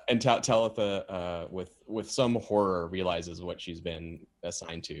 Thank you. and Talitha, with some horror, realizes what she's been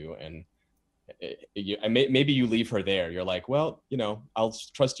assigned to, and maybe you leave her there. You're like, well, I'll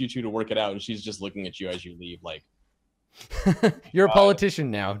trust you two to work it out, and she's just looking at you as you leave, like, You're a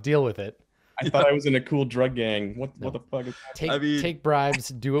politician now. Deal with it. I thought I was in a cool drug gang. What No. the fuck is Take bribes.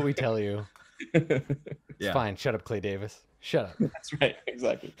 Do what we tell you. that? It's Yeah. fine. Shut up, Clay Davis. Shut up. That's right,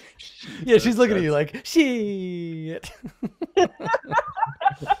 exactly. Yeah, she's looking at you like, shit.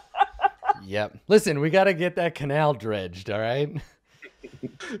 Yep. Listen, we got to get that canal dredged, all right?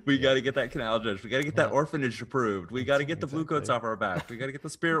 We got to get that canal dredged. We got to get that Yeah. orphanage approved. We got to get the blue coats off our back. We got to get the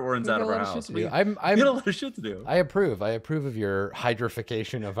spirit warrens out of our house. We I'm, got a lot of shit to do. I approve. I approve of your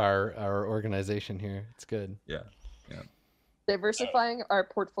hydrification of our organization here. It's good. Yeah. Diversifying our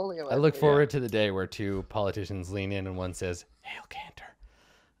portfolio. I look believe. forward to the day where two politicians lean in and one says, "Hail Cantor."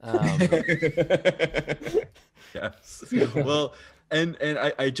 Yes. Well, and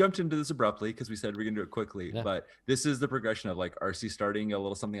I jumped into this abruptly because we said we're gonna do it quickly, Yeah. but this is the progression of like RC starting a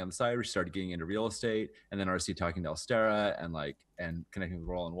little something on the side. We started getting into real estate, and then RC talking to Elstera and connecting with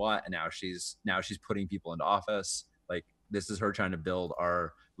Roland Watt, and now she's putting people into office. Like this is her trying to build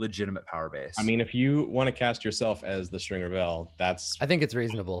our legitimate power base. I mean, if you want to cast yourself as the Stringer Bell, that's I think it's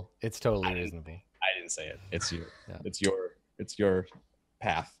reasonable. It's totally reasonable. I didn't say it. It's you. Yeah. It's your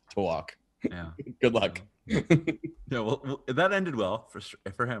path to walk. yeah, Good luck. yeah. Well, that ended well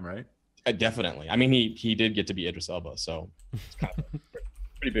for him, right? Definitely. I mean, he did get to be Idris Elba, so it's kind of a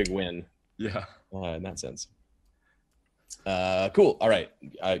pretty big win Yeah. in that sense. Cool. All right,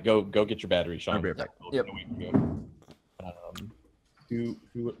 go get your battery, Sean. I'll be right back. Yep.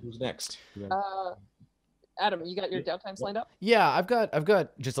 Who's next? Adam, you got your downtimes lined up? Yeah, I've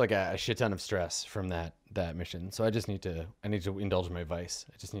got just like a shit ton of stress from that mission. So I need to indulge my vice.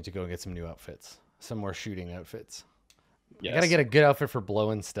 I just need to go and get some new outfits, some more shooting outfits. Yes. I gotta get a good outfit for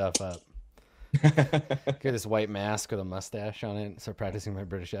blowing stuff up. Get this white mask with a mustache on it and start practicing my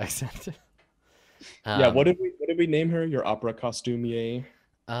British accent. Yeah. What did we name her? Your opera costumier?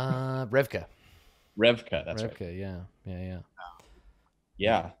 Revka. Revka. That's Revka, right. yeah.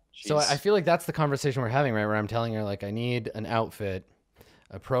 Yeah. So I feel like that's the conversation we're having, right? Where I'm telling her like I need an outfit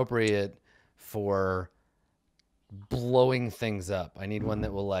appropriate for blowing things up. I need one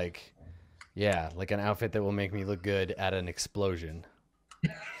that will like an outfit that will make me look good at an explosion.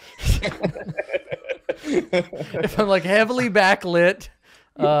 If I'm like heavily backlit,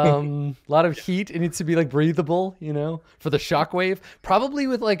 a lot of heat, it needs to be like breathable, for the shockwave. Probably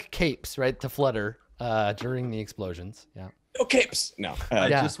with like capes, right, to flutter during the explosions. Yeah. No capes. No. I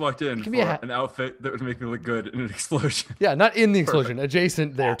Yeah. just walked in Give for me a an outfit that would make me look good in an explosion. Yeah, not in the explosion,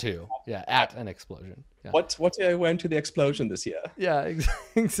 adjacent there too. Yeah, at an explosion. Yeah. What went to the explosion this year? Yeah,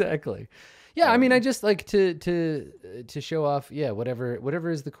 exactly. Yeah, I mean, I just like to show off. Yeah, whatever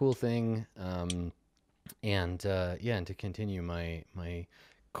is the cool thing, and to continue my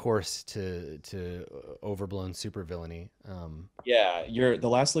course to overblown supervillainy. Yeah, the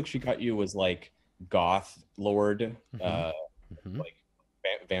last look she got you was like goth lord, like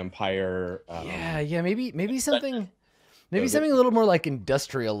vampire. Yeah, maybe something. Maybe something a little more like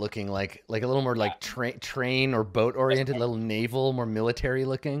industrial looking, like a little more like train or boat oriented, a little naval, more military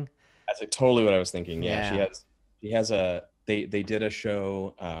looking. That's like totally what I was thinking. Yeah, Yeah. she has a they did a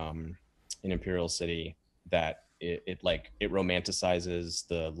show in Imperial City that it romanticizes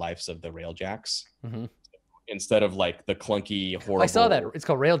the lives of the railjacks instead of like the clunky horrible. I saw that. It's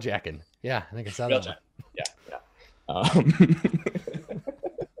called Railjacking. Yeah, I think I saw that. Railjack. Yeah.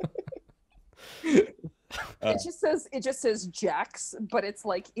 It just says Jax, but it's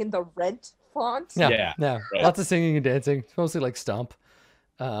like in the rent font. Yeah. Right. Lots of singing and dancing. It's mostly like stomp.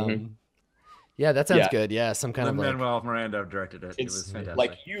 Yeah, that sounds Yeah. good. Yeah, some kind of like. Lin-Manuel Miranda directed it. It It's was fantastic.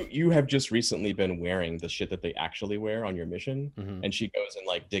 like you have just recently been wearing the shit that they actually wear on your mission, Mhm. and she goes and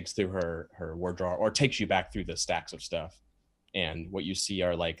like digs through her wardrobe or takes you back through the stacks of stuff, and what you see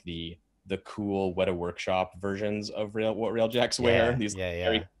are like the cool Weta Workshop versions of what Railjacks wear. These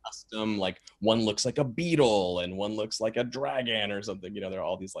very custom, like one looks like a beetle and one looks like a dragon or something. There are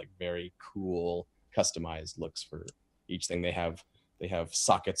all these like very cool customized looks for each thing. They have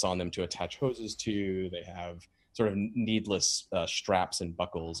sockets on them to attach hoses to. They have sort of needless straps and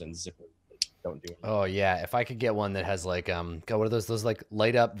buckles and zippers that don't do anything. Oh yeah, if I could get one that has like God, what are those like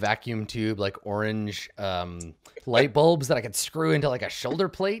light up vacuum tube like orange light bulbs that I could screw into like a shoulder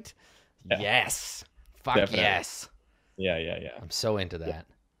plate. Yeah. Yes. Fuck Definitely. yes. Yeah. I'm so into that.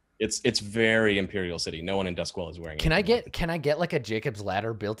 It's very Imperial City. No one in Duskwall is wearing it. Can I get like a Jacob's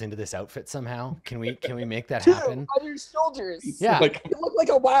ladder built into this outfit somehow? Can we make that Dude, happen? on your shoulders. Yeah. Like, You look like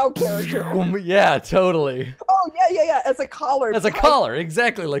a WoW character. Yeah, totally. Oh yeah. As a collar. As a collar,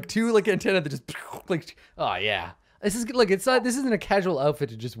 exactly. Like two like antenna that just like oh yeah. This is like this isn't a casual outfit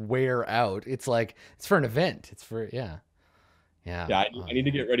to just wear out. It's like it's for an event. It's for yeah. I need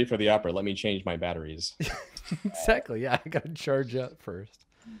to get ready for the opera. Let me change my batteries. Exactly. Yeah, I gotta charge up first.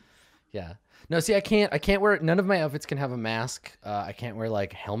 Yeah. No, see, I can't wear. None of my outfits can have a mask. I can't wear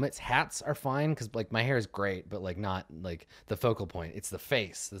like helmets. Hats are fine because like my hair is great, but like not like the focal point. It's the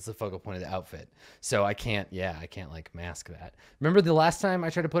face that's the focal point of the outfit. So I can't. Yeah, I can't like mask that. Remember the last time I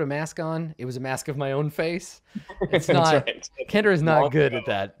tried to put a mask on? It was a mask of my own face. It's not. That's right. Kendra is not good at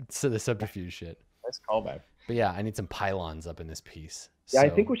that. So the subterfuge shit. Nice callback. But yeah, I need some pylons up in this piece. Yeah, I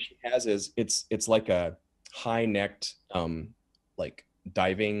So- think what she has is it's like a high necked like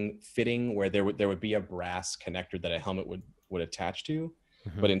diving fitting where there would be a brass connector that a helmet would attach to,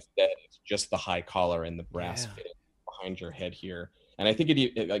 Mhm. but instead it's just the high collar and the brass Yeah. fitting behind your head here. And I think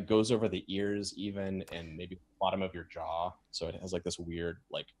it like goes over the ears even, and maybe the bottom of your jaw. So it has like this weird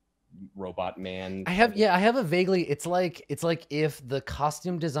like robot man. I have a vaguely it's like if the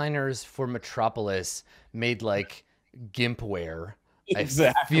costume designers for Metropolis made like gimp wear. I feel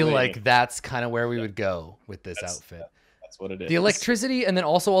Exactly. like that's kind of where we would go with this outfit. That's what it is. The electricity and then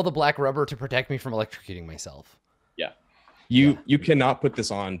also all the black rubber to protect me from electrocuting myself. Yeah. You cannot put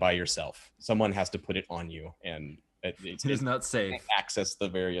this on by yourself. Someone has to put it on you, and it is not safe. Access the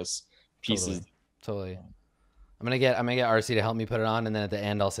various pieces. Totally. I'm gonna get RC to help me put it on, and then at the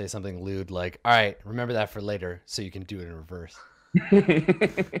end I'll say something lewd like, "All right, remember that for later, so you can do it in reverse."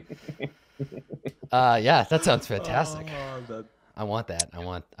 Yeah, that sounds fantastic. I want that. I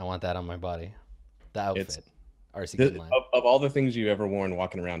want that on my body. The outfit. RC can line. Of all the things you've ever worn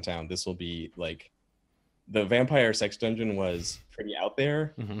walking around town, this will be like the vampire sex dungeon was pretty out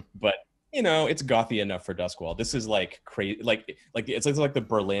there, but you know, it's gothy enough for Duskwall. This is like crazy, like it's like the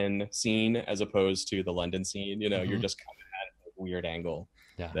Berlin scene as opposed to the London scene. You know, you're just coming at a weird angle.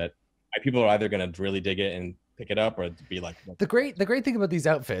 Yeah. That people are either gonna really dig it and pick it up, or be like. The great thing about these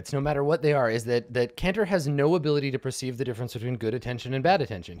outfits, no matter what they are, is that Cantor has no ability to perceive the difference between good attention and bad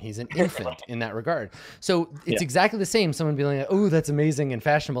attention. He's an infant in that regard. So it's exactly the same. Someone being like, "Oh, that's amazing and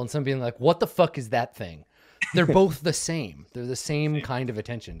fashionable," and someone being like, "What the fuck is that thing?" They're both the same. They're the same kind of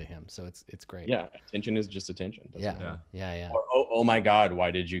attention to him. So it's great. Yeah, attention is just attention. Yeah. Or, oh my God,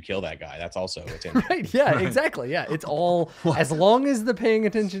 why did you kill that guy? That's also attention. Right. Yeah. Exactly. Yeah. It's all as long as the paying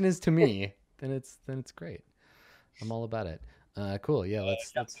attention is to me, then it's great. I'm all about it. Cool. Yeah.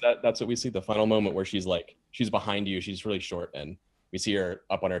 That's what we see. The final moment where she's behind you. She's really short, and we see her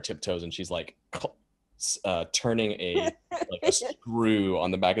up on her tiptoes, and she's like turning a screw on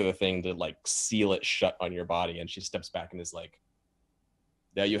the back of the thing to like seal it shut on your body, and she steps back and is like,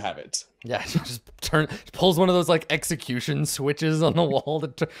 "There you have it." Yeah. She just pulls one of those like execution switches on the wall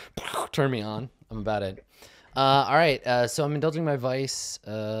to turn me on. I'm about it. All right. So I'm indulging my vice.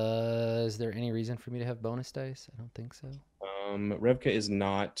 Is there any reason for me to have bonus dice? I don't think so. Revka is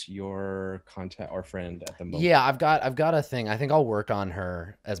not your contact or friend at the moment. Yeah, I've got a thing. I think I'll work on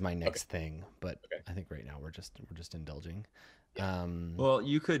her as my next thing, but I think right now we're just indulging. Well,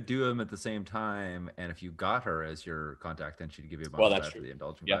 you could do them at the same time, and if you got her as your contact, then she'd give you a bonus die for the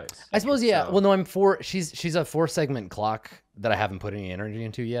indulging vice. I suppose, yeah. So, well, no, she's a 4-segment clock that I haven't put any energy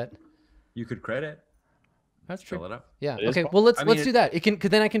into yet. You could credit. That's true. Fill it up. Yeah. Okay. Well, let's do that. Cause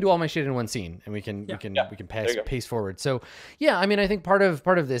then I can do all my shit in one scene, and we can pace forward. So, yeah. I mean, I think part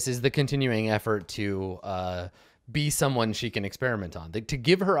of this is the continuing effort to be someone she can experiment on, to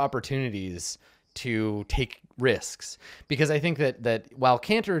give her opportunities to take risks, because I think that while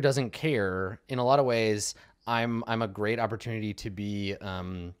Cantor doesn't care, in a lot of ways, I'm a great opportunity to be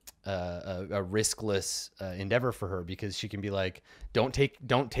a riskless endeavor for her, because she can be like, don't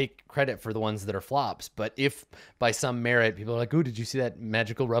take credit for the ones that are flops, but if by some merit people are like, "Oh, did you see that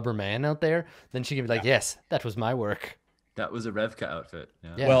magical rubber man out there?" then she can be like, "Yes, that was my work. That was a Revka outfit."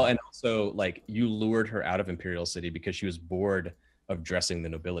 Yeah. Well, and also like you lured her out of Imperial City because she was bored of dressing the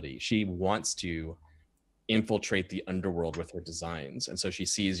nobility. She wants to infiltrate the underworld with her designs, and so she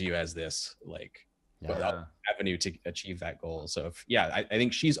sees you as this like avenue to achieve that goal. So I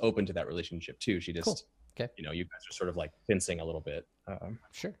think she's open to that relationship too. She just you know, you guys are sort of like fencing a little bit.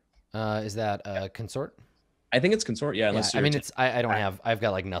 Sure. Is that consort? I think it's consort. Yeah. Unless I mean, it's I don't have. I've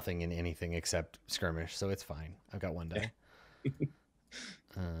got like nothing in anything except skirmish, so it's fine. I've got one die.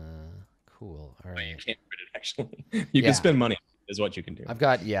 Cool. All right. You can't crit it actually. You can spend money. Is what you can do. I've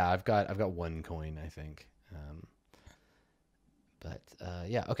got one coin, I think. But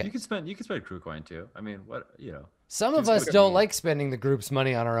okay. You could spend crew coin too. I mean, what, you know. Some of us don't like spending the group's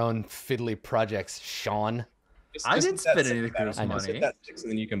money on our own fiddly projects, Sean. I didn't spend any of the group's money. That six,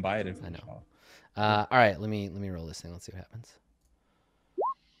 and then you can buy it. I know. All right, let me roll this thing. Let's see what happens.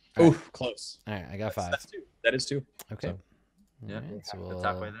 Oh, close. All right, I got 5. That's 2. That is 2. Okay. So, yeah. Right, so we'll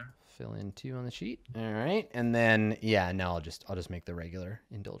halfway there. Fill in 2 on the sheet. All right, and then now I'll just make the regular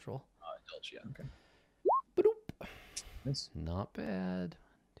indulge roll. Indulge, yeah. Okay. Ba-doop. Nice. Not bad.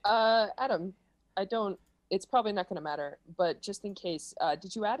 Adam, it's probably not going to matter, but just in case,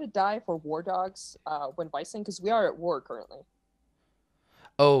 did you add a die for war dogs when vicing? Because we are at war currently.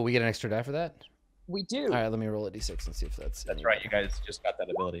 Oh, we get an extra die for that? We do. All right, let me roll a d6 and see if that's right. You guys just got that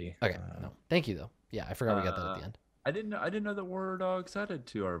ability. Okay. No, thank you though. Yeah, I forgot we got that at the end. I didn't know that war dogs added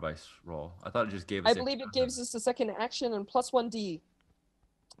to our vice roll. I thought it just gave us. I believe it gives us a second action and plus 1d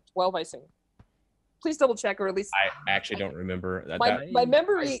while vicing. Please double check, or at least I actually don't remember that. my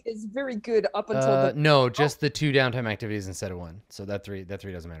memory is very good up until the. No, just the 2 downtime activities instead of 1. So that 3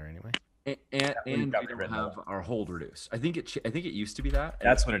 doesn't matter anyway. And we got the don't written have our hold reduced. I think it used to be that.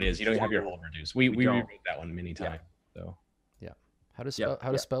 That's what it is. You don't have your hold reduced. We don't. rewrote that one many times. So How does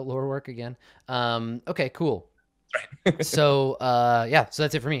spout lore work again? Okay, cool. Right. So so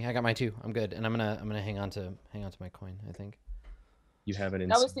that's it for me. I got my 2. I'm good, and I'm gonna hang on to my coin. I think. you have it in.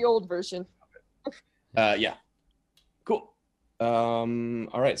 That was the old version. Yeah. Cool.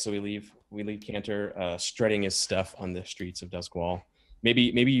 All right. So we leave Cantor strutting his stuff on the streets of Duskwall.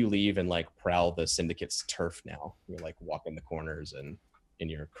 Maybe you leave and like prowl the Syndicate's turf now. You're like walking the corners and in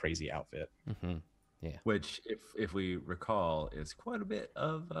your crazy outfit. Mm-hmm. Yeah. Which, if we recall, is quite a bit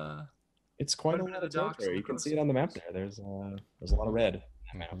of. It's quite a lot of territory. You can see it on the map there. There's a lot of red on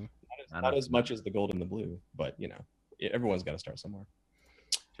the map. Mm-hmm. Not as much as the gold and the blue, but everyone's got to start somewhere.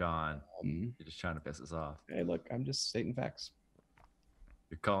 John, you're just trying to piss us off. Hey, look, I'm just stating facts.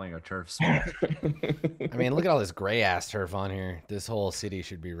 You're calling our turf small. I mean, look at all this gray ass turf on here. This whole city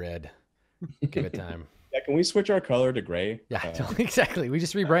should be red. Give it time. Yeah, can we switch our color to gray? Yeah, exactly. We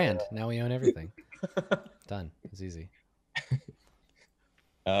just rebrand. Now we own everything. Done. It's easy.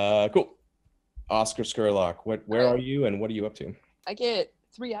 Cool. Oscar Skurlock, where are you and what are you up to? I get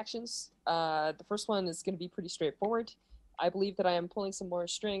 3 actions. The first one is going to be pretty straightforward. I believe that I am pulling some more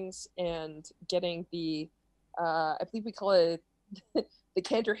strings and getting the, I believe we call it the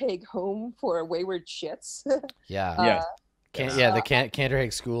Canterhague home for wayward shits. Yeah. Yeah. The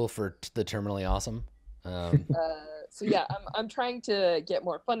Canterhague School for the terminally awesome. So yeah, I'm trying to get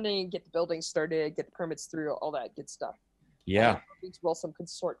more funding, get the building started, get the permits through, all that good stuff. Yeah. I need to roll some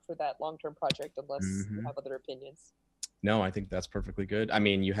consort for that long-term project unless you have other opinions. No, I think that's perfectly good. I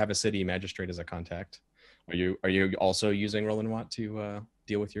mean, you have a city magistrate as a contact. Are you also using Roland Watt to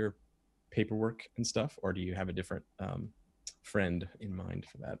deal with your paperwork and stuff, or do you have a different friend in mind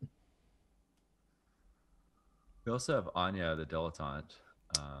for that? We also have Anya the dilettante.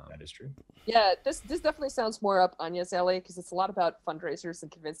 That is true. Yeah, this definitely sounds more up Anya's alley because it's a lot about fundraisers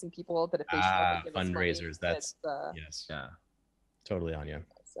and convincing people that if they show up and give us money, fundraisers. That's yes. Yeah. Totally Anya.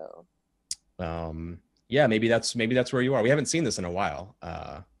 So. Yeah, maybe that's where you are. We haven't seen this in a while.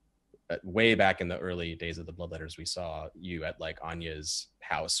 Way back in the early days of the Bloodletters, we saw you at like Anya's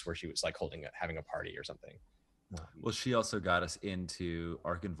house where she was like having a party or something. Well, she also got us into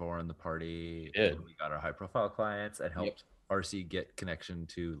Arkenvor and the party. She did. And we got our high-profile clients and helped RC get connection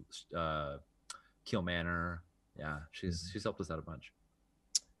to Keel Manor. Yeah, she's helped us out a bunch.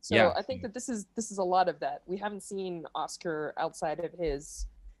 So Yeah. I think that this is a lot of that. We haven't seen Oscar outside of his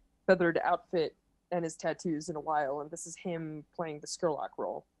feathered outfit and his tattoos in a while, and this is him playing the Skurlock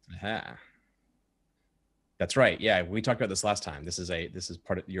role. Aha. That's right. Yeah, we talked about this last time. This is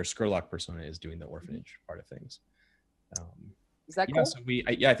part of your Skurlock persona is doing the orphanage part of things. Is that Yeah, cool? so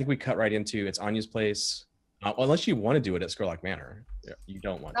I think we cut right into it's Anya's place. Unless you want to do it at Skurlock Manor, you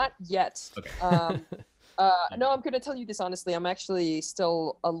don't want Not yet. Okay. No, I'm going to tell you this honestly. I'm actually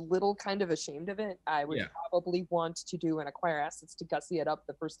still a little kind of ashamed of it. I would probably want to do an acquire assets to gussy it up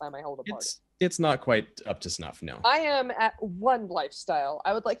the first time I hold a party. It's not quite up to snuff, no. I am at 1 lifestyle.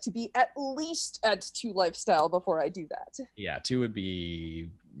 I would like to be at least at 2 lifestyle before I do that. Yeah, 2 would be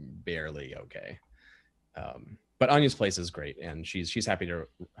barely okay. But Anya's place is great, and she's happy to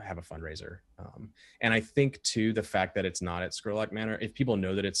have a fundraiser. And I think too the fact that it's not at Skurlock Manor, if people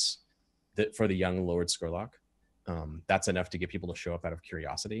know that it's for the young Lord Skurlock, that's enough to get people to show up out of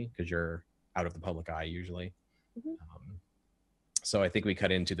curiosity because you're out of the public eye usually. So I think we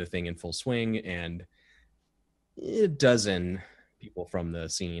cut into the thing in full swing, and a dozen people from the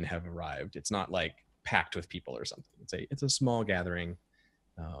scene have arrived. It's not like packed with people or something. It's a small gathering,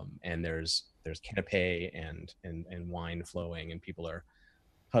 and there's canapé and wine flowing, and people are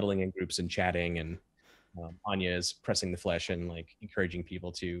huddling in groups and chatting, and Anya is pressing the flesh and like encouraging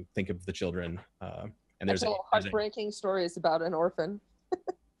people to think of the children. And there's heartbreaking stories about an orphan.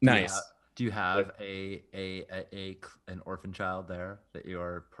 Nice. Do you have an orphan child there that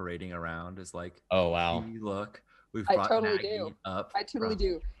you're parading around as like, oh wow, "Hey, look, we've I brought totally Maggie do. up. I totally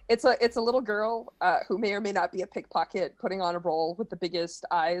do. It's a little girl who may or may not be a pickpocket putting on a roll with the biggest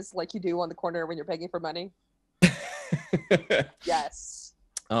eyes like you do on the corner when you're begging for money. Yes.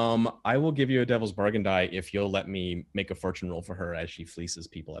 I will give you a devil's bargain die if you'll let me make a fortune roll for her as she fleeces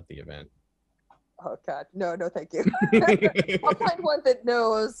people at the event. Oh God, no, thank you. I'll find one that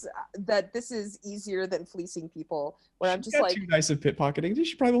knows that this is easier than fleecing people. Where I'm just like, 2 dice of pickpocketing,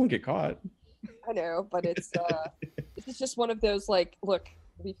 she probably won't get caught. I know, but it's this is just one of those like, look,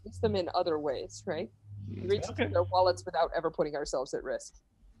 we fleece them in other ways, right? We reach into their wallets without ever putting ourselves at risk.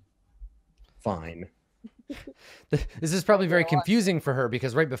 fine. This is probably very confusing for her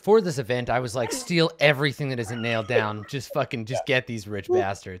because right before this event, I was like, steal everything that isn't nailed down. Just get these rich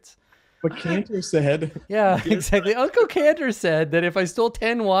bastards. But Cantor said, Yeah, exactly. Uncle Cantor said that if I stole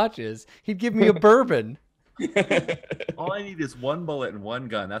 10 watches, he'd give me a bourbon. All I need is one bullet and one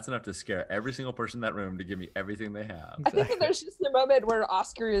gun. That's enough to scare every single person in that room to give me everything they have. I think that there's just a moment where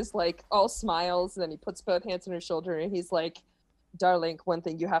Oscar is like all smiles, and then he puts both hands on her shoulder, and he's like, "Darling, one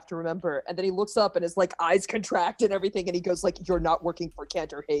thing you have to remember." And then he looks up, and his like eyes contract and everything, and he goes like, "You're not working for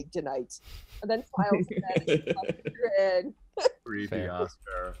Cantor Hague tonight." And then smiles and Creepy Fair.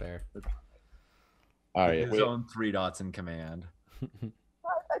 Oscar. Fair. all right, His wait. own 3 dots in command.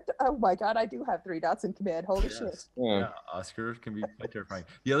 Oh my god, I do have 3 dots in command. Holy Yes. shit. Yeah. Yeah, Oscar can be quite terrifying.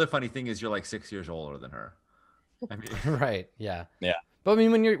 The other funny thing is you're like 6 years older than her. I mean, Right. Yeah. Yeah. But I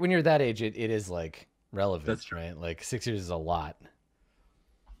mean, when you're that age, it is like relevant, That's true. right? Like 6 years is a lot.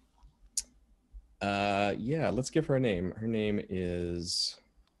 Yeah, let's give her a name. Her name is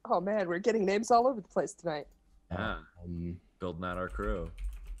Oh man, we're getting names all over the place tonight. yeah, building out our crew.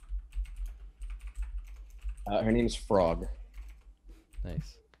 her name's Frog.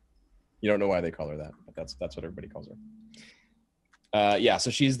 Nice. You don't know why they call her that, but that's what everybody calls her. Yeah, so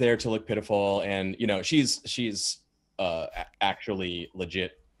she's there to look pitiful, and you know she's actually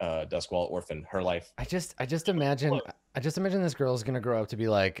legit Duskwall orphan. Her life. I just imagine this girl is gonna grow up to be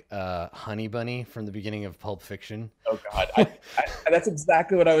like Honey Bunny from the beginning of Pulp Fiction. Oh God, that's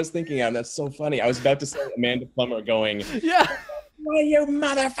exactly what I was thinking of. That's so funny. I was about to say Amanda Plummer going, Yeah. "Why you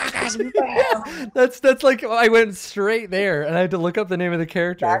motherfuckers?" Yeah, that's like I went straight there, and I had to look up the name of the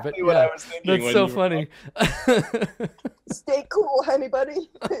character. Exactly but what yeah, I was thinking. that's when so you were funny. Stay cool, honey buddy.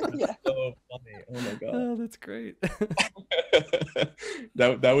 Yeah. so funny. Oh my God. Oh, that's great.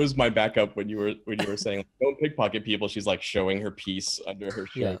 that was my backup when you were saying like, don't pickpocket people. She's like showing her piece under her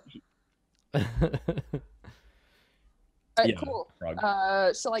shirt. All right, Yeah, cool.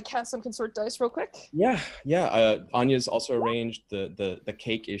 Frog. Shall I cast some consort dice real quick? Yeah. Anya's also arranged the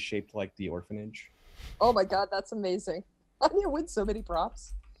cake is shaped like the orphanage. Oh my god, that's amazing. Anya wins so many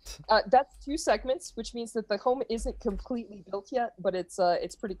props. That's 2 segments, which means that the home isn't completely built yet, but it's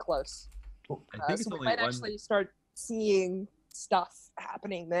pretty close. I think it's So we only might one. actually start seeing stuff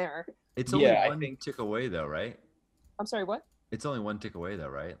happening there. It's only Yeah, I one think- tick away though, right? I'm sorry, what? It's only one tick away though,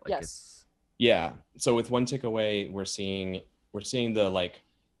 right? Like Yes. it's Yeah. So with one tick away, we're seeing the like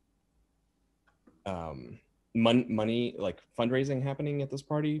money like fundraising happening at this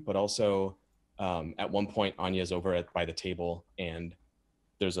party, but also at one point Anya's over by the table, and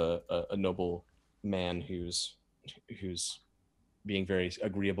there's a noble man who's being very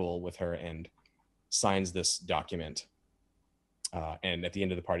agreeable with her and signs this document. And at the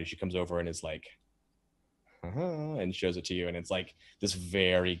end of the party, she comes over and is like, and shows it to you, and it's like this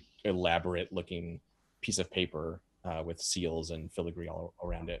very elaborate looking piece of paper with seals and filigree all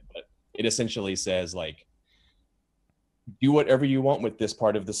around it. But it essentially says like, do whatever you want with this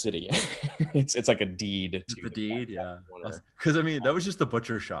part of the city. it's like a deed. the to deed, yeah. corner. Because I mean, that was just the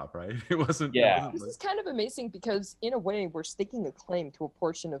butcher shop, right? It wasn't. Yeah. This is kind of amazing because, in a way, we're staking a claim to a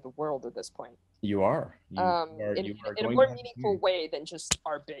portion of the world at this point. You are. You are In a going more to have to meaningful do- way than just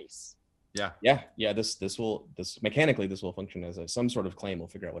our base. Yeah. Yeah. This mechanically this will function as some sort of claim. We'll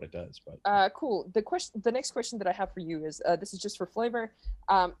figure out what it does. But Cool. The next question that I have for you is, this is just for flavor.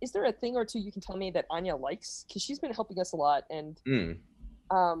 Is there a thing or two you can tell me that Anya likes? Because she's been helping us a lot, and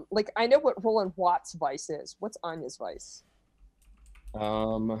like I know what Roland Watt's vice is. What's Anya's vice?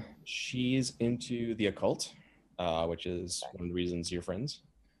 she's into the occult, which is one of the reasons you're friends.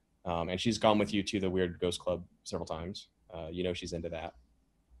 And she's gone with you to the Weird Ghost Club several times. She's into that.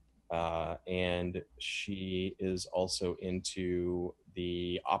 And she is also into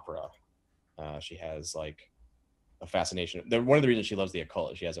the opera. She has like a fascination. One of the reasons she loves the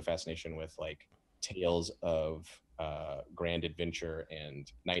occult is she has a fascination with like tales of grand adventure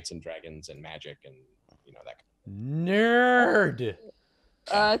and knights and dragons and magic and that. Nerd.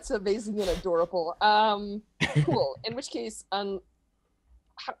 It's amazing and adorable. Cool. In which case, no,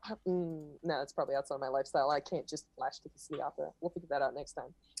 it's probably outside my lifestyle. I can't just flash tickets to the opera. We'll figure that out next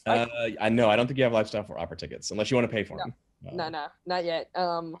time. I know. I don't think you have lifestyle for opera tickets unless you want to pay for them. No, not yet.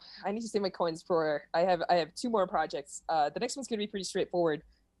 I need to save my coins for. I have 2 more projects. The next one's gonna be pretty straightforward.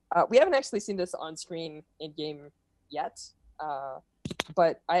 We haven't actually seen this on screen in game yet,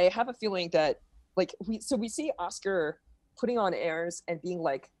 but I have a feeling that like we see Oscar putting on airs and being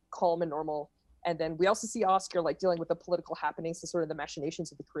like calm and normal, and then we also see Oscar like dealing with the political happenings and sort of the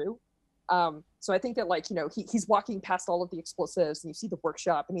machinations of the crew. So I think that like he's walking past all of the explosives, and you see the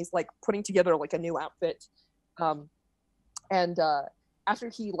workshop, and he's like putting together like a new outfit. And after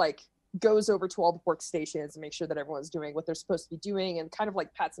he like goes over to all the workstations and makes sure that everyone's doing what they're supposed to be doing, and kind of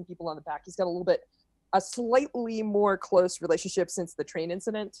like pats some people on the back. He's got a slightly more close relationship since the train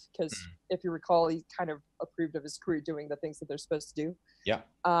incident, because if you recall, he kind of approved of his crew doing the things that they're supposed to do. Yeah.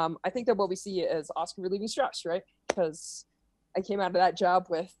 I think that what we see is Oscar relieving stress, right? Because I came out of that job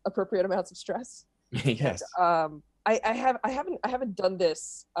with appropriate amounts of stress. Yes. And, I haven't done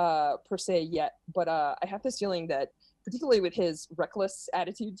this per se yet, but I have this feeling that, particularly with his reckless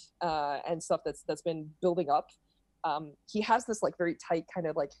attitude and stuff that's been building up, he has this like very tight kind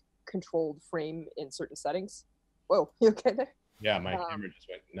of like controlled frame in certain settings. Whoa, you okay there? Yeah, my camera just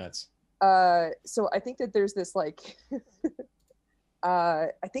went nuts. So I think that there's this like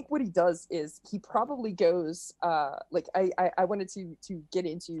I think what he does is he probably goes like I wanted to get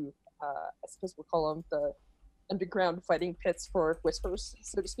into I suppose we'll call them the underground fighting pits for whispers,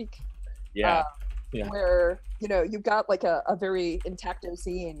 so to speak. Yeah. Yeah. Where, you know, you've got like a very intacto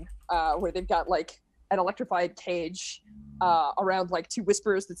scene where they've got like an electrified cage around like two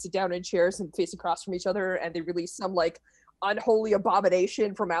whisperers that sit down in chairs and face across from each other, and they release some like unholy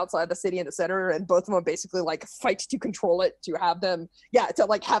abomination from outside the city in the center, and both of them basically like fight to control it, to have them, to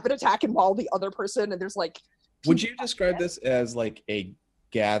like have it attack and maul the other person. And there's like, would you describe this as like a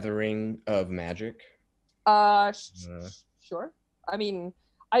gathering of magic? Sure. I mean,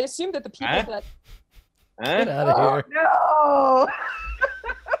 I assume that the people that Get out of here. no,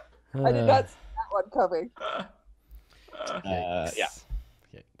 I did not see that one coming. Yeah.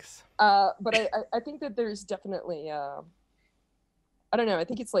 Yikes. But I think that there's definitely I don't know, I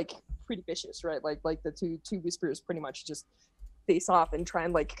think it's like pretty vicious, right? Like the two whisperers pretty much just face off and try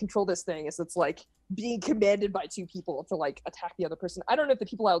and like control this thing, as it's like being commanded by two people to like attack the other person. I don't know if the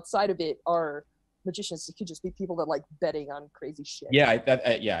people outside of it are magicians. It could just be people that like betting on crazy shit. Yeah, I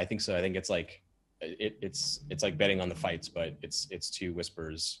think so. I think it's like it's like betting on the fights, but it's two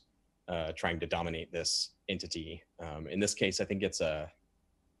whispers trying to dominate this entity. In this case, I think it's a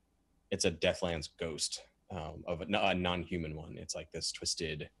Deathlands ghost of a non-human one. It's like this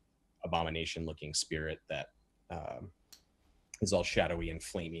twisted abomination-looking spirit that is all shadowy and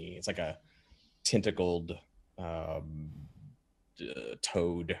flamey. It's like a tentacled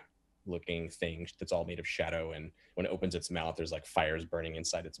toad-looking thing that's all made of shadow, and when it opens its mouth, there's like fires burning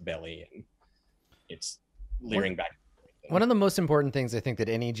inside its belly, and it's leering back. One of the most important things I think that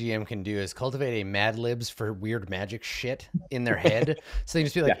any GM can do is cultivate a Mad Libs for weird magic shit in their head. So they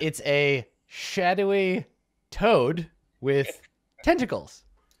just be like, it's a shadowy toad with tentacles.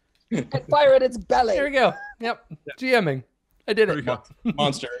 And fire at its belly. There we go. Yep. GMing. I did it.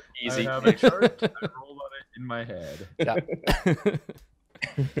 Monster, easy. I have a chart. I rolled on it in my head.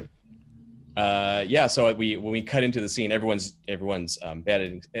 Yeah. So when we cut into the scene, everyone's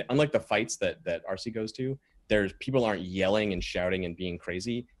betting. Unlike the fights that RC goes to, people aren't yelling and shouting and being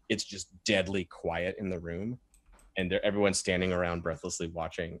crazy. It's just deadly quiet in the room, and everyone's standing around breathlessly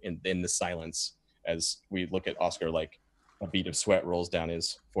watching in the silence as we look at Oscar. Like a bead of sweat rolls down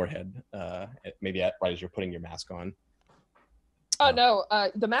his forehead, maybe right as you're putting your mask on. Oh no,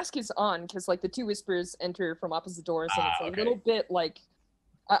 the mask is on because like the two whispers enter from opposite doors, and it's a little bit like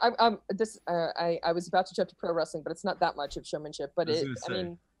I was about to jump to pro wrestling, but it's not that much of showmanship. But I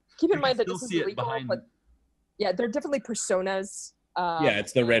mean, keep in mind that this is illegal. But yeah, they're definitely personas. Yeah,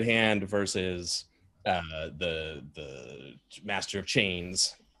 it's the Red Hand versus the Master of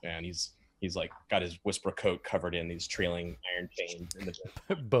Chains, and he's like got his whisper coat covered in these trailing iron chains.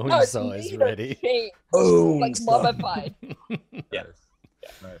 Bonesaw is ready. Boom! Like mummified. Yeah.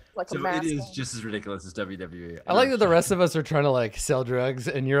 Right. Like so a mask. it is just as ridiculous as WWE. I like that the rest of us are trying to like sell drugs,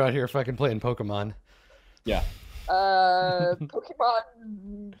 and you're out here fucking playing Pokemon. Yeah. Pokemon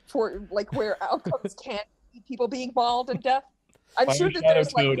for like where outcomes can't be people being mauled and death. I'm Fire sure that Shadow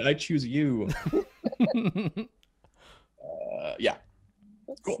there's Toad, like I choose you. Yeah.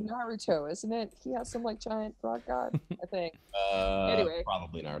 it's Cool. Naruto, isn't it? He has some like giant frog god, I think. Anyway,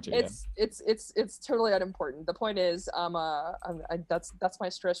 Probably Naruto. It's totally unimportant. The point is, that's my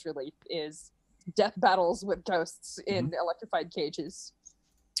stress relief is death battles with ghosts in electrified cages.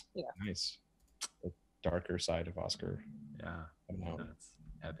 Yeah. Nice. The darker side of Oscar. Yeah. That's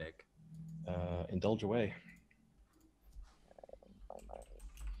epic. Indulge away.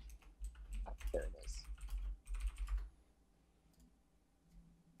 There it is.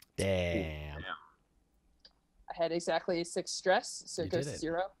 Damn. I had exactly 6 stress, so You it goes did to it.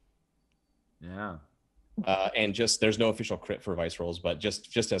 0. Yeah. And there's no official crit for vice rolls, but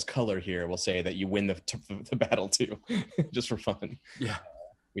just as color here, we'll say that you win the battle too, just for fun. Yeah.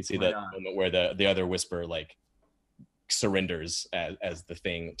 We see that moment where the other whisper like surrenders as the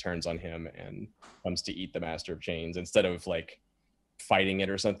thing turns on him and comes to eat the Master of Chains instead of like fighting it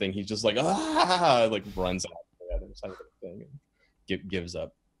or something, he's just like, ah, like runs out to the other side of the thing and gives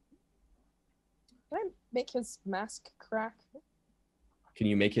up. Can I make his mask crack? Can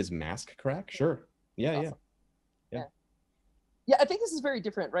you make his mask crack? Sure. Yeah, Awesome. yeah. Yeah, I think this is very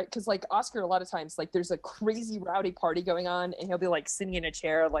different, right? Because like Oscar, a lot of times, like there's a crazy rowdy party going on, and he'll be like sitting in a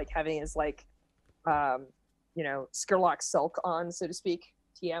chair, like having his like, Skurlock sulk on, so to speak,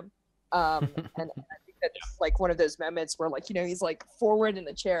 TM. And I think that this is like one of those moments where like he's like forward in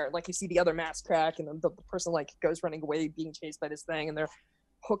the chair, like you see the other mask crack, and then the person like goes running away, being chased by this thing, and they're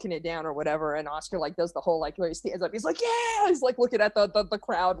hooking it down or whatever, and Oscar like does the whole like where he stands up, he's like, yeah, he's like looking at the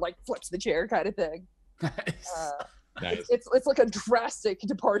crowd, like flips the chair kind of thing. Nice. It's like a drastic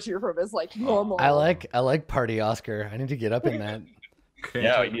departure from his like normal. I like party Oscar. I need to get up in that.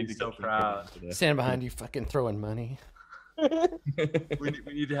 Yeah, we need to so proud. Stand behind you, fucking throwing money. We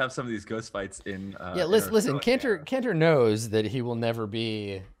need to have some of these ghost fights in. Yeah, listen. Cantor knows that he will never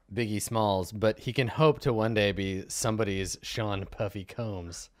be Biggie Smalls, but he can hope to one day be somebody's Sean Puffy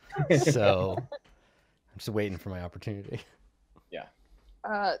Combs. So I'm just waiting for my opportunity.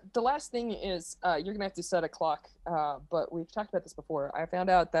 The last thing is you're gonna have to set a clock, but we've talked about this before. I found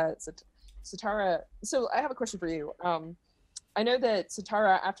out that Satara. So I have a question for you. I know that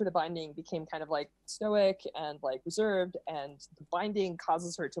Satara, after the binding, became kind of like stoic and like reserved, and the binding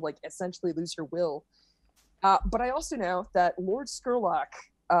causes her to like essentially lose her will. But I also know that Lord Skurlock,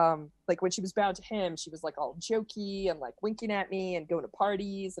 like when she was bound to him, she was like all jokey and like winking at me and going to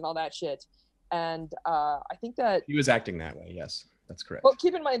parties and all that shit. And I think that He was acting that way. Yes, that's correct. well,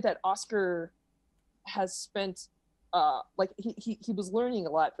 keep in mind that Oscar has spent like he was learning a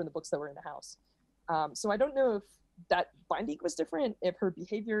lot from the books that were in the house. So I don't know if that binding was different, if her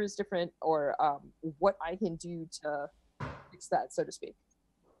behavior is different, or what I can do to fix that, so to speak.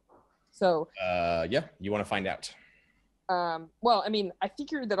 So yeah, you want to find out. well, I mean, I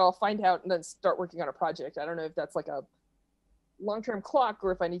figure that I'll find out and then start working on a project. I don't know if that's like a long-term clock,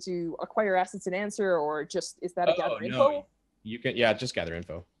 or if I need to acquire assets and answer, or just is that a gather info? You can just gather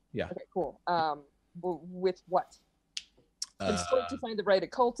info. Yeah. Okay, cool. With what? I'm still to find the right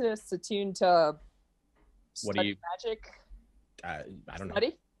occultists, attuned to What do you magic. I don't know.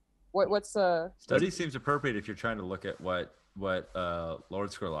 Study? What's Study seems appropriate if you're trying to look at what Lord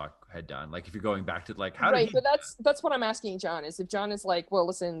Skurlock had done. Like if you're going back to like how right, did he but that's what I'm asking John, is if John is like, well,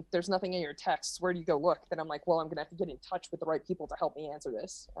 listen, there's nothing in your texts, where do you go look? Then I'm like, well, I'm gonna have to get in touch with the right people to help me answer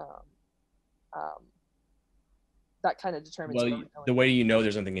this. That kind of determines where I'm Well, going. the way you know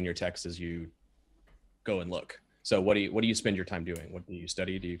there's something in your text is you go and look. So what do you spend your time doing? What do you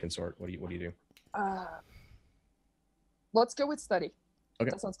study? Do you consort? What do you do? Let's go with study.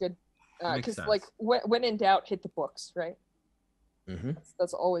 Okay. That sounds good. Makes Because sense. like when in doubt, hit the books, right? Mm-hmm.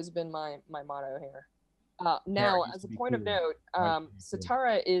 That's always been my motto here. Yeah, Now, it used as to a be point of cool. note, Right, used to be cool.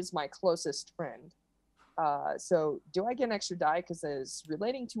 Satara is my closest friend. So do I get an extra die because it's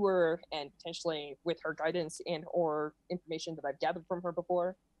relating to her and potentially with her guidance and or information that I've gathered from her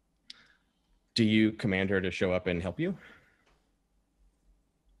before? Do you command her to show up and help you?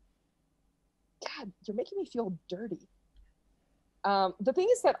 God, you're making me feel dirty. The thing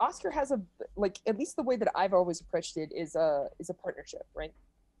is that Oscar has a, like, at least the way that I've always approached it is a partnership, right?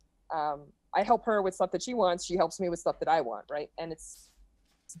 I help her with stuff that she wants, she helps me with stuff that I want, right? And this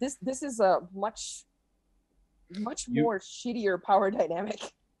is a much more shittier power dynamic.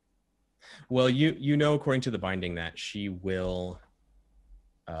 Well, you know, according to the binding, that she will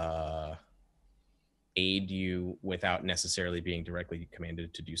aid you without necessarily being directly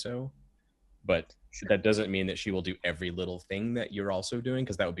commanded to do so. But that doesn't mean that she will do every little thing that you're also doing,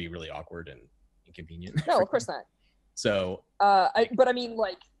 because that would be really awkward and inconvenient. No, of course not. So but I mean,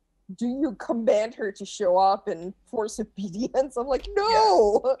 like, do you command her to show up and force obedience? I'm like,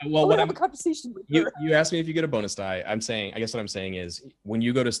 no. Well, I what have a conversation with you her. you asked me if you get a bonus die. I guess what I'm saying is, when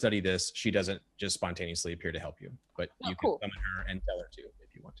you go to study this, she doesn't just spontaneously appear to help you, but Oh, you cool. can summon her and tell her to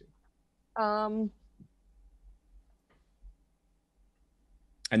if you want to.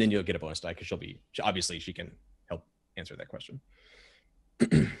 And then you'll get a bonus die, because obviously she can help answer that question.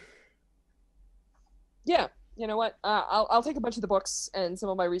 Yeah, you know what? I'll take a bunch of the books and some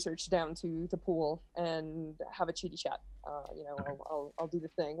of my research down to the pool and have a cheaty chat. Okay. I'll do the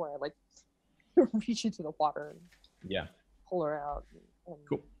thing where I like reach into the water and Yeah. pull her out. And,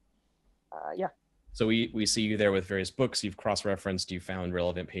 Cool. Yeah. So we see you there with various books. You've cross-referenced, you found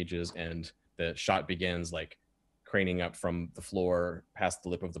relevant pages, and the shot begins like craning up from the floor past the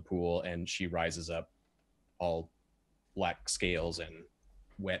lip of the pool, and she rises up, all black scales and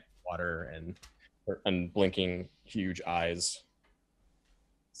wet water and blinking huge eyes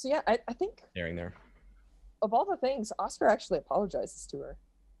So yeah, I think staring there. of all the things, Oscar actually apologizes to her.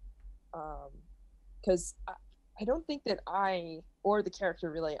 Because I don't think that I or the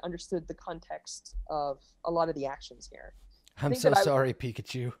character really understood the context of a lot of the actions here. I'm so sorry,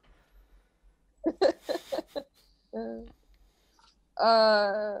 Pikachu.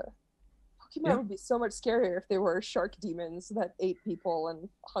 Pokemon would be so much scarier if they were shark demons that ate people and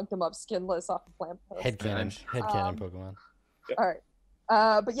hung them up skinless off of lampposts. Headcanon Pokemon. All right.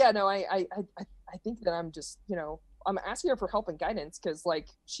 But yeah, no, I think that I'm just, I'm asking her for help and guidance because, like,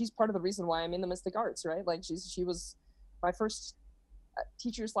 she's part of the reason why I'm in the Mystic Arts, right? Like, she was my first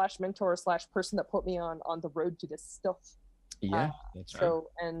teacher / mentor / person that put me on the road to this stuff. Yeah, that's right.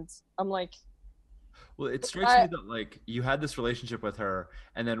 So, and I'm like, well, it strikes me that, like, you had this relationship with her,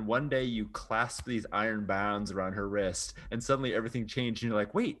 and then one day you clasp these iron bands around her wrist, and suddenly everything changed, and you're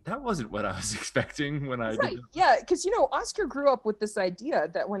like, wait, that wasn't what I was expecting when I did. Yeah, because, Oscar grew up with this idea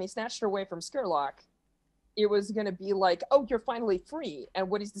that when he snatched her away from Skerlock, it was going to be like, oh, you're finally free. And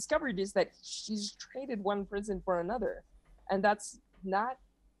what he's discovered is that she's traded one prison for another. And that's not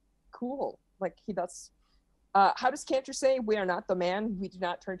cool. Like, that's... how does Cantor say? We are not the man. We do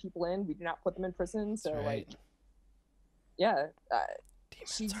not turn people in. We do not put them in prison. So, right. like, yeah.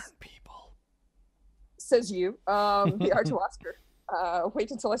 Demons aren't people. Says you. The art to Oscar. Wait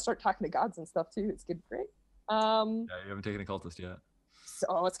until I start talking to gods and stuff, too. It's good. Great. Yeah, you haven't taken a cultist yet.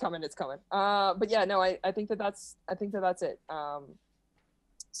 So, it's coming. But yeah, no, I think that's it.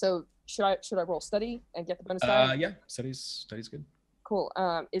 So should I roll study and get the bonus die? Yeah, study's good. Cool.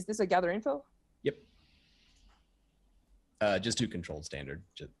 Is this a gather info? Yep. Just do controlled standard.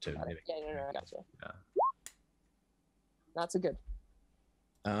 Yeah, no, I gotcha. Yeah. Not so good.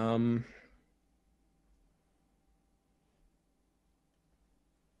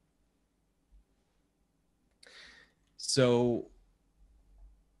 So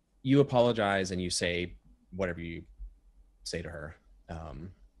you apologize and you say whatever you say to her.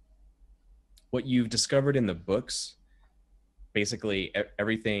 What you've discovered in the books, basically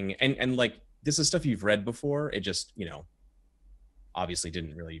everything, and like, this is stuff you've read before. It just, obviously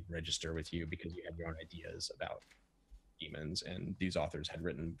didn't really register with you because you had your own ideas about demons, and these authors had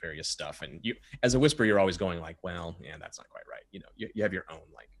written various stuff. And you, as a whisperer, you're always going like, well, yeah, that's not quite right. You have your own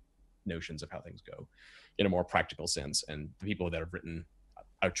like notions of how things go in a more practical sense. And the people that have written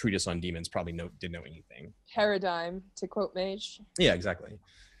a treatise on demons probably didn't know anything. Paradigm, to quote Mage. Yeah, exactly.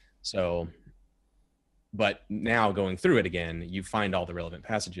 So, but now going through it again, you find all the relevant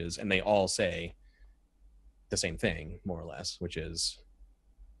passages, and they all say the same thing, more or less, which is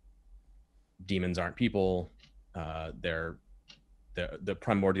demons aren't people. They're the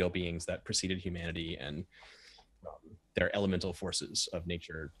primordial beings that preceded humanity, and they're elemental forces of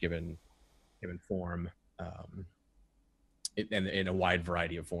nature given form, and in a wide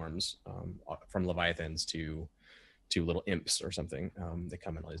variety of forms, from leviathans to little imps or something. They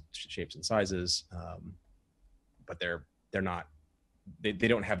come in all these shapes and sizes, but they're not. They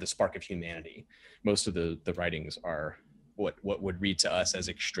don't have the spark of humanity. Most of the writings are what would read to us as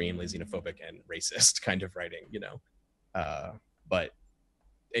extremely xenophobic and racist kind of writing, but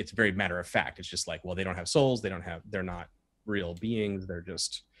it's very matter of fact. It's just like, well, they don't have souls. They're not real beings. They're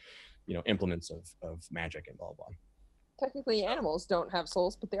just, implements of magic and blah, blah. Technically, animals don't have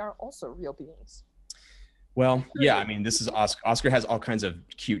souls, but they are also real beings. Well, yeah, I mean, this is Oscar. Oscar has all kinds of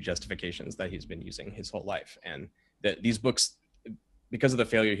cute justifications that he's been using his whole life. And these books, because of the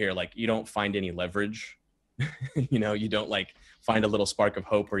failure here, like, you don't find any leverage. You don't like find a little spark of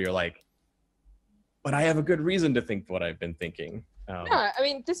hope where you're like, but I have a good reason to think what I've been thinking. Yeah, I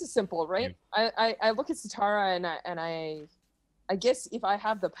mean, this is simple, right? I look at Satara and I guess if I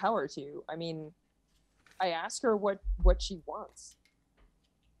have the power to, I mean, I ask her what she wants.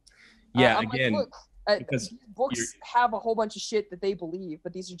 Yeah, I'm again, like, look, because books have a whole bunch of shit that they believe,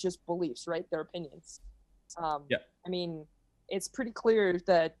 but these are just beliefs, right? They're opinions. Yeah. I mean, it's pretty clear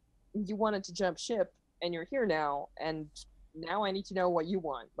that you wanted to jump ship, and you're here now, and now I need to know what you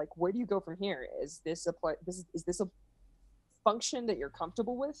want. Like, where do you go from here? Is this a function that you're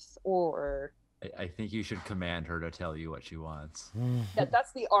comfortable with, or? I think you should command her to tell you what she wants.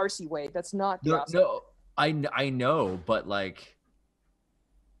 That's the RC way. That's not the no. I know, but like,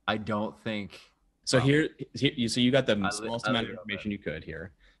 I don't think. So here, so you got the smallest amount of information you could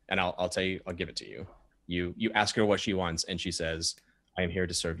here, and I'll tell you, I'll give it to you. You ask her what she wants, and she says, "I am here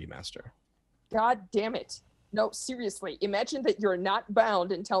to serve you, master." God damn it! No, seriously. Imagine that you're not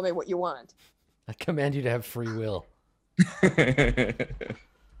bound and tell me what you want. I command you to have free will. For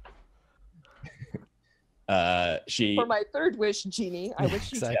my third wish, genie, I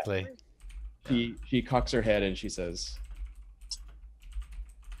wish exactly. She cocks her head and she says,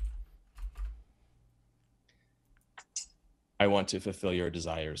 I want to fulfill your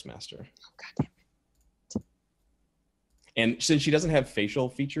desires, master. Oh, God damn. And since she doesn't have facial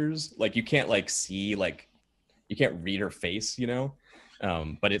features, like you can't like see, like you can't read her face, you know.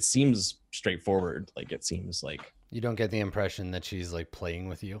 But it seems straightforward. Like it seems like You don't get the impression that she's like playing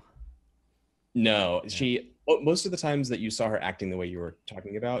with you. no. Yeah. Most of the times that you saw her acting the way you were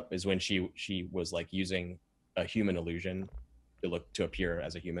talking about is when she was like using a human illusion to appear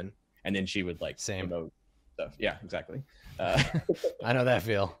as a human, and then she would like Same. emote stuff. Yeah, exactly. I know that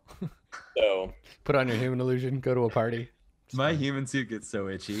feel. So Put on your human illusion, go to a party. It's My fun. human suit gets so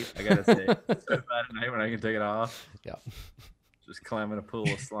itchy. I gotta say, it's so bad at night when I can take it off. Yeah. Just climb in a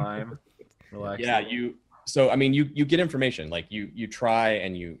pool of slime. Relax. yeah, so I mean you get information, like you try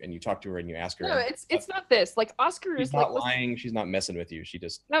and you talk to her and you ask her. No, it's not this. Like Oscar She's is like not lying. She's not messing with you. She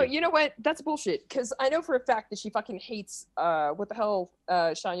just no, you know what? That's bullshit. Because I know for a fact that she fucking hates what the hell,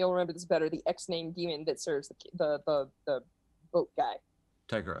 Sean, you'll remember this better, the X-named demon that serves the boat guy.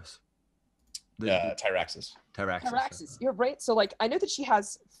 Tigris. Tyraxis. Tyraxis. Caraxes. You're right. So like I know that she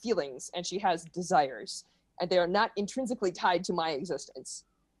has feelings and she has desires, and they are not intrinsically tied to my existence.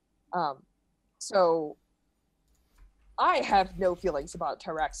 So I have no feelings about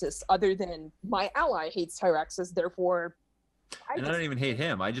Tyraxis other than my ally hates Tyraxis, therefore And I don't even hate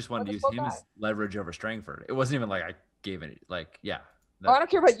him. I just wanted to use him as leverage over Strangford. It wasn't even like I gave it like I don't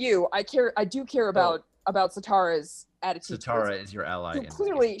care about you. I do care about Satara's attitude. Satara is your ally. So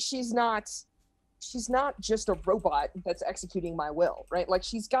clearly she's not just a robot that's executing my will, right? Like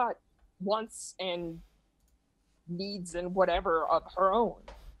she's got wants and needs and whatever of her own.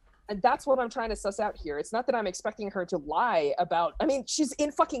 And that's what I'm trying to suss out here. It's not that I'm expecting her to lie about, I mean, she's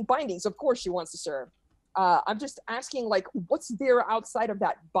in fucking bindings. Of course she wants to serve. I'm just asking, like, what's there outside of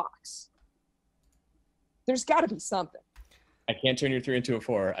that box? There's got to be something. I can't turn your 3 into a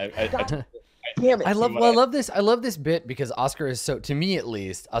 4. Damn it. I love this bit because Oscar is so, to me at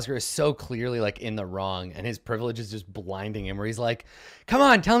least, Oscar is so clearly like in the wrong, and his privilege is just blinding him, where he's like, come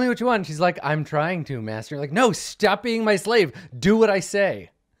on, tell me what you want. And she's like, I'm trying to, master. Like, no, stop being my slave. Do what I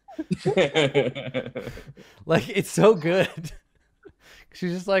say. Like, it's so good.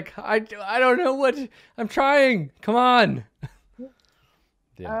 She's just like, I don't know what, I'm trying. Come on.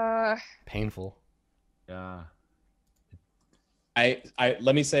 Yeah. Painful. Yeah. I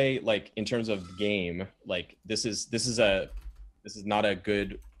let me say, like, in terms of game, like this is not a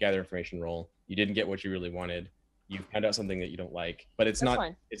good gather information roll. You didn't get what you really wanted. You found out something that you don't like, but it's That's not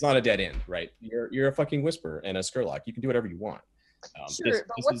fine. it's not a dead end, right? You're a fucking whisper and a Skurlock. You can do whatever you want. Sure,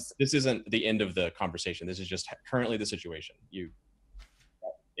 but this isn't the end of the conversation. This is just currently the situation.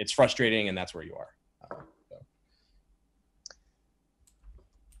 It's frustrating, and that's where you are.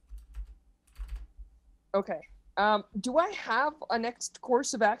 Okay. Do I have a next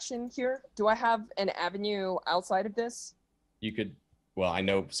course of action here? Do I have an avenue outside of this? You could. Well, I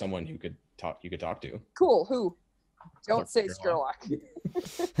know someone who could talk. You could talk to. Cool. Who? Don't say Skurlock.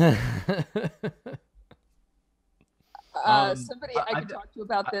 Somebody I could talk to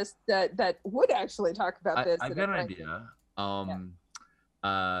about this that would actually talk about this. I've got an idea.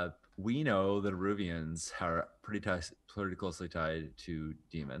 We know that Aruvians are pretty closely tied to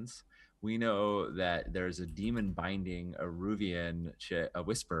demons. We know that there's a demon binding Aruvian a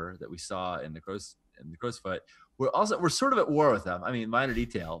whisper that we saw in the crow's foot. We're sort of at war with them. I mean, minor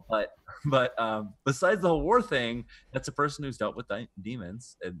detail, but besides the whole war thing, that's a person who's dealt with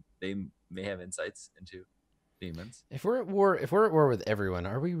demons, and they may have insights into demons. If we're at war with everyone,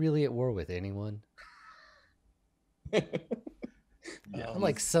 are we really at war with anyone? I'm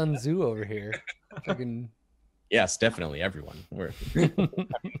like Sun Tzu over here. Fucking. Yes, definitely everyone.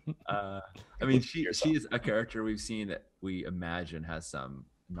 I mean, she is a character we've seen that we imagine has some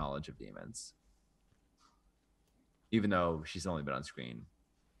knowledge of demons, even though she's only been on screen,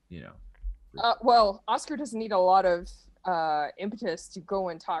 you know. Well, Oscar doesn't need a lot of impetus to go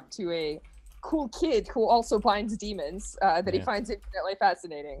and talk to a cool kid who also binds demons that he finds infinitely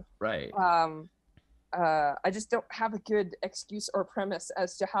fascinating. Right. I just don't have a good excuse or premise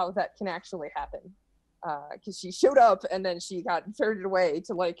as to how that can actually happen. Because she showed up and then she got ferreted away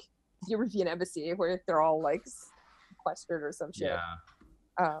to like the European embassy where they're all like sequestered or some shit.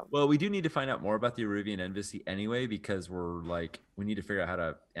 Yeah. Well, we do need to find out more about the Aruvian embassy anyway, because we need to figure out how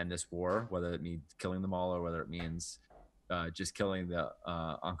to end this war, whether it means killing them all or whether it means just killing the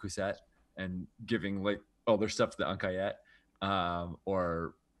Ankuset and giving like all their stuff to the Ankayet,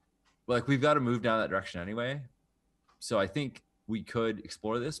 or like we've got to move down that direction anyway. So I think we could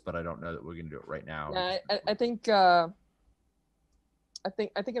explore this, but I don't know that we're going to do it right now. I think I'm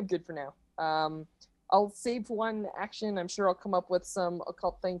good for now. I'll save one action. I'm sure I'll come up with some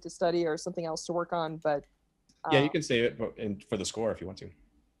occult thing to study or something else to work on, but Yeah, you can save it for the score if you want to,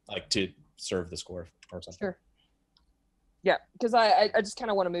 like to serve the score or something. Sure. Yeah, because I just kind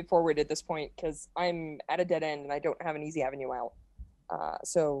of want to move forward at this point because I'm at a dead end and I don't have an easy avenue out.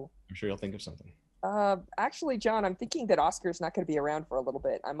 So I'm sure you'll think of something. actually, John, I'm thinking that Oscar's not going to be around for a little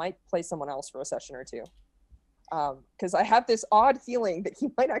bit. I might play someone else for a session or two. Because I have this odd feeling that he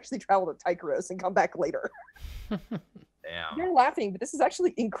might actually travel to Tycheros and come back later. Damn. You're laughing, but this is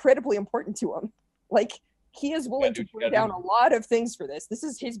actually incredibly important to him. Like, he is willing to put down a lot of things for this. This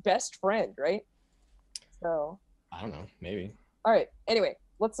is his best friend, right? So I don't know, maybe. all right. Anyway,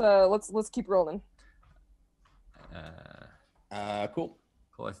 let's keep rolling. Cool.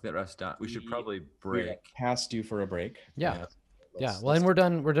 Cool. I think that rest done. We should probably We're break. past due for a break. Yeah. Yeah. Let's- Well, and we're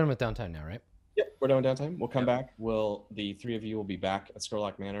done with downtime now, right? Yep, we're done with downtime. We'll come back. The three of you will be back at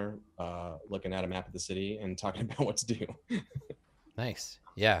Skurlock Manor, looking at a map of the city and talking about what to do. Nice.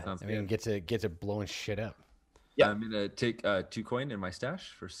 Yeah. Sounds I mean, get to blowing shit up. Yeah. I'm gonna take 2 coin in my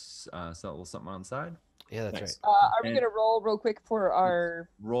stash for a little something on the side. Yeah, that's Nice. right. Are we gonna roll real quick for our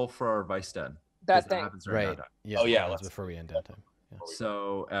Roll for our vice den. 'cause that thing? happens during Right. downtime. Yeah. Oh, yeah, That's let's- before we end downtime. Yeah.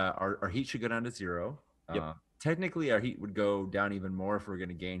 So our heat should go down to 0. Yep. Technically, our heat would go down even more if we're going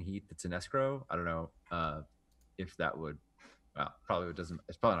to gain heat that's in escrow. I don't know if that would. Well, probably it doesn't.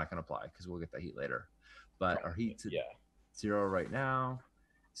 It's probably not going to apply because we'll get that heat later. But our heat's at 0 right now.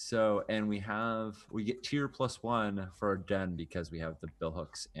 So and we get tier +1 for our den because we have the bill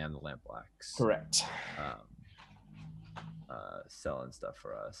hooks and the lamp blacks. Correct. Selling stuff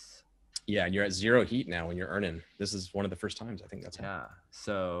for us. Yeah, and you're at 0 heat now when you're earning. This is one of the first times I think that's happened. Yeah.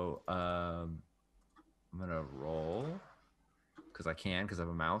 So I'm gonna roll because I can because I have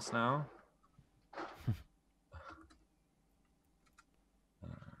a mouse now.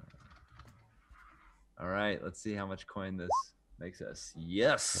 All right, let's see how much coin this makes us.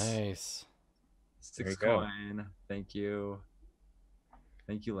 Yes, Nice. 6 There you go. coin. Thank you,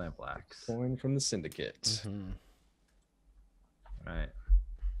 Lamp Blacks. All Coin from the syndicate. Mhm. right.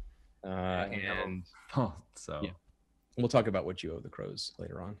 And Oh, so Yeah. we'll talk about what you owe the crows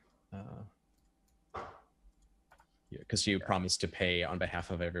later on. Because you promised to pay on behalf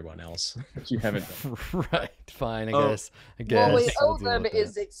of everyone else. You haven't. Right. Fine. I Oh. guess. I guess. What we we'll owe deal them with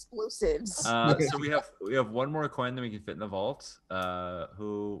is that. explosives. so we have one more coin that we can fit in the vault.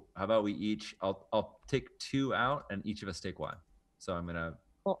 How about we each? I'll take 2 out, and each of us take 1. So I'm gonna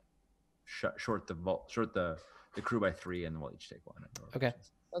Cool. short the crew by 3, and then we'll each take 1. Okay.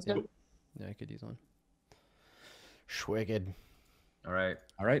 That's good. Yeah, I could use one. Schwicked. All right.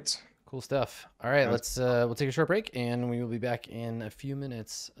 All right. Cool stuff. All right, Sounds- we'll take a short break, and we will be back in a few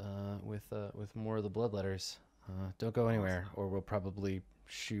minutes with more of the Bloodletters. Don't go anywhere, or we'll probably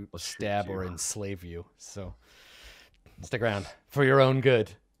shoot, We'll shoot stab, you. or enslave you. So stick around for your own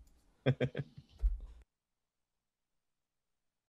good.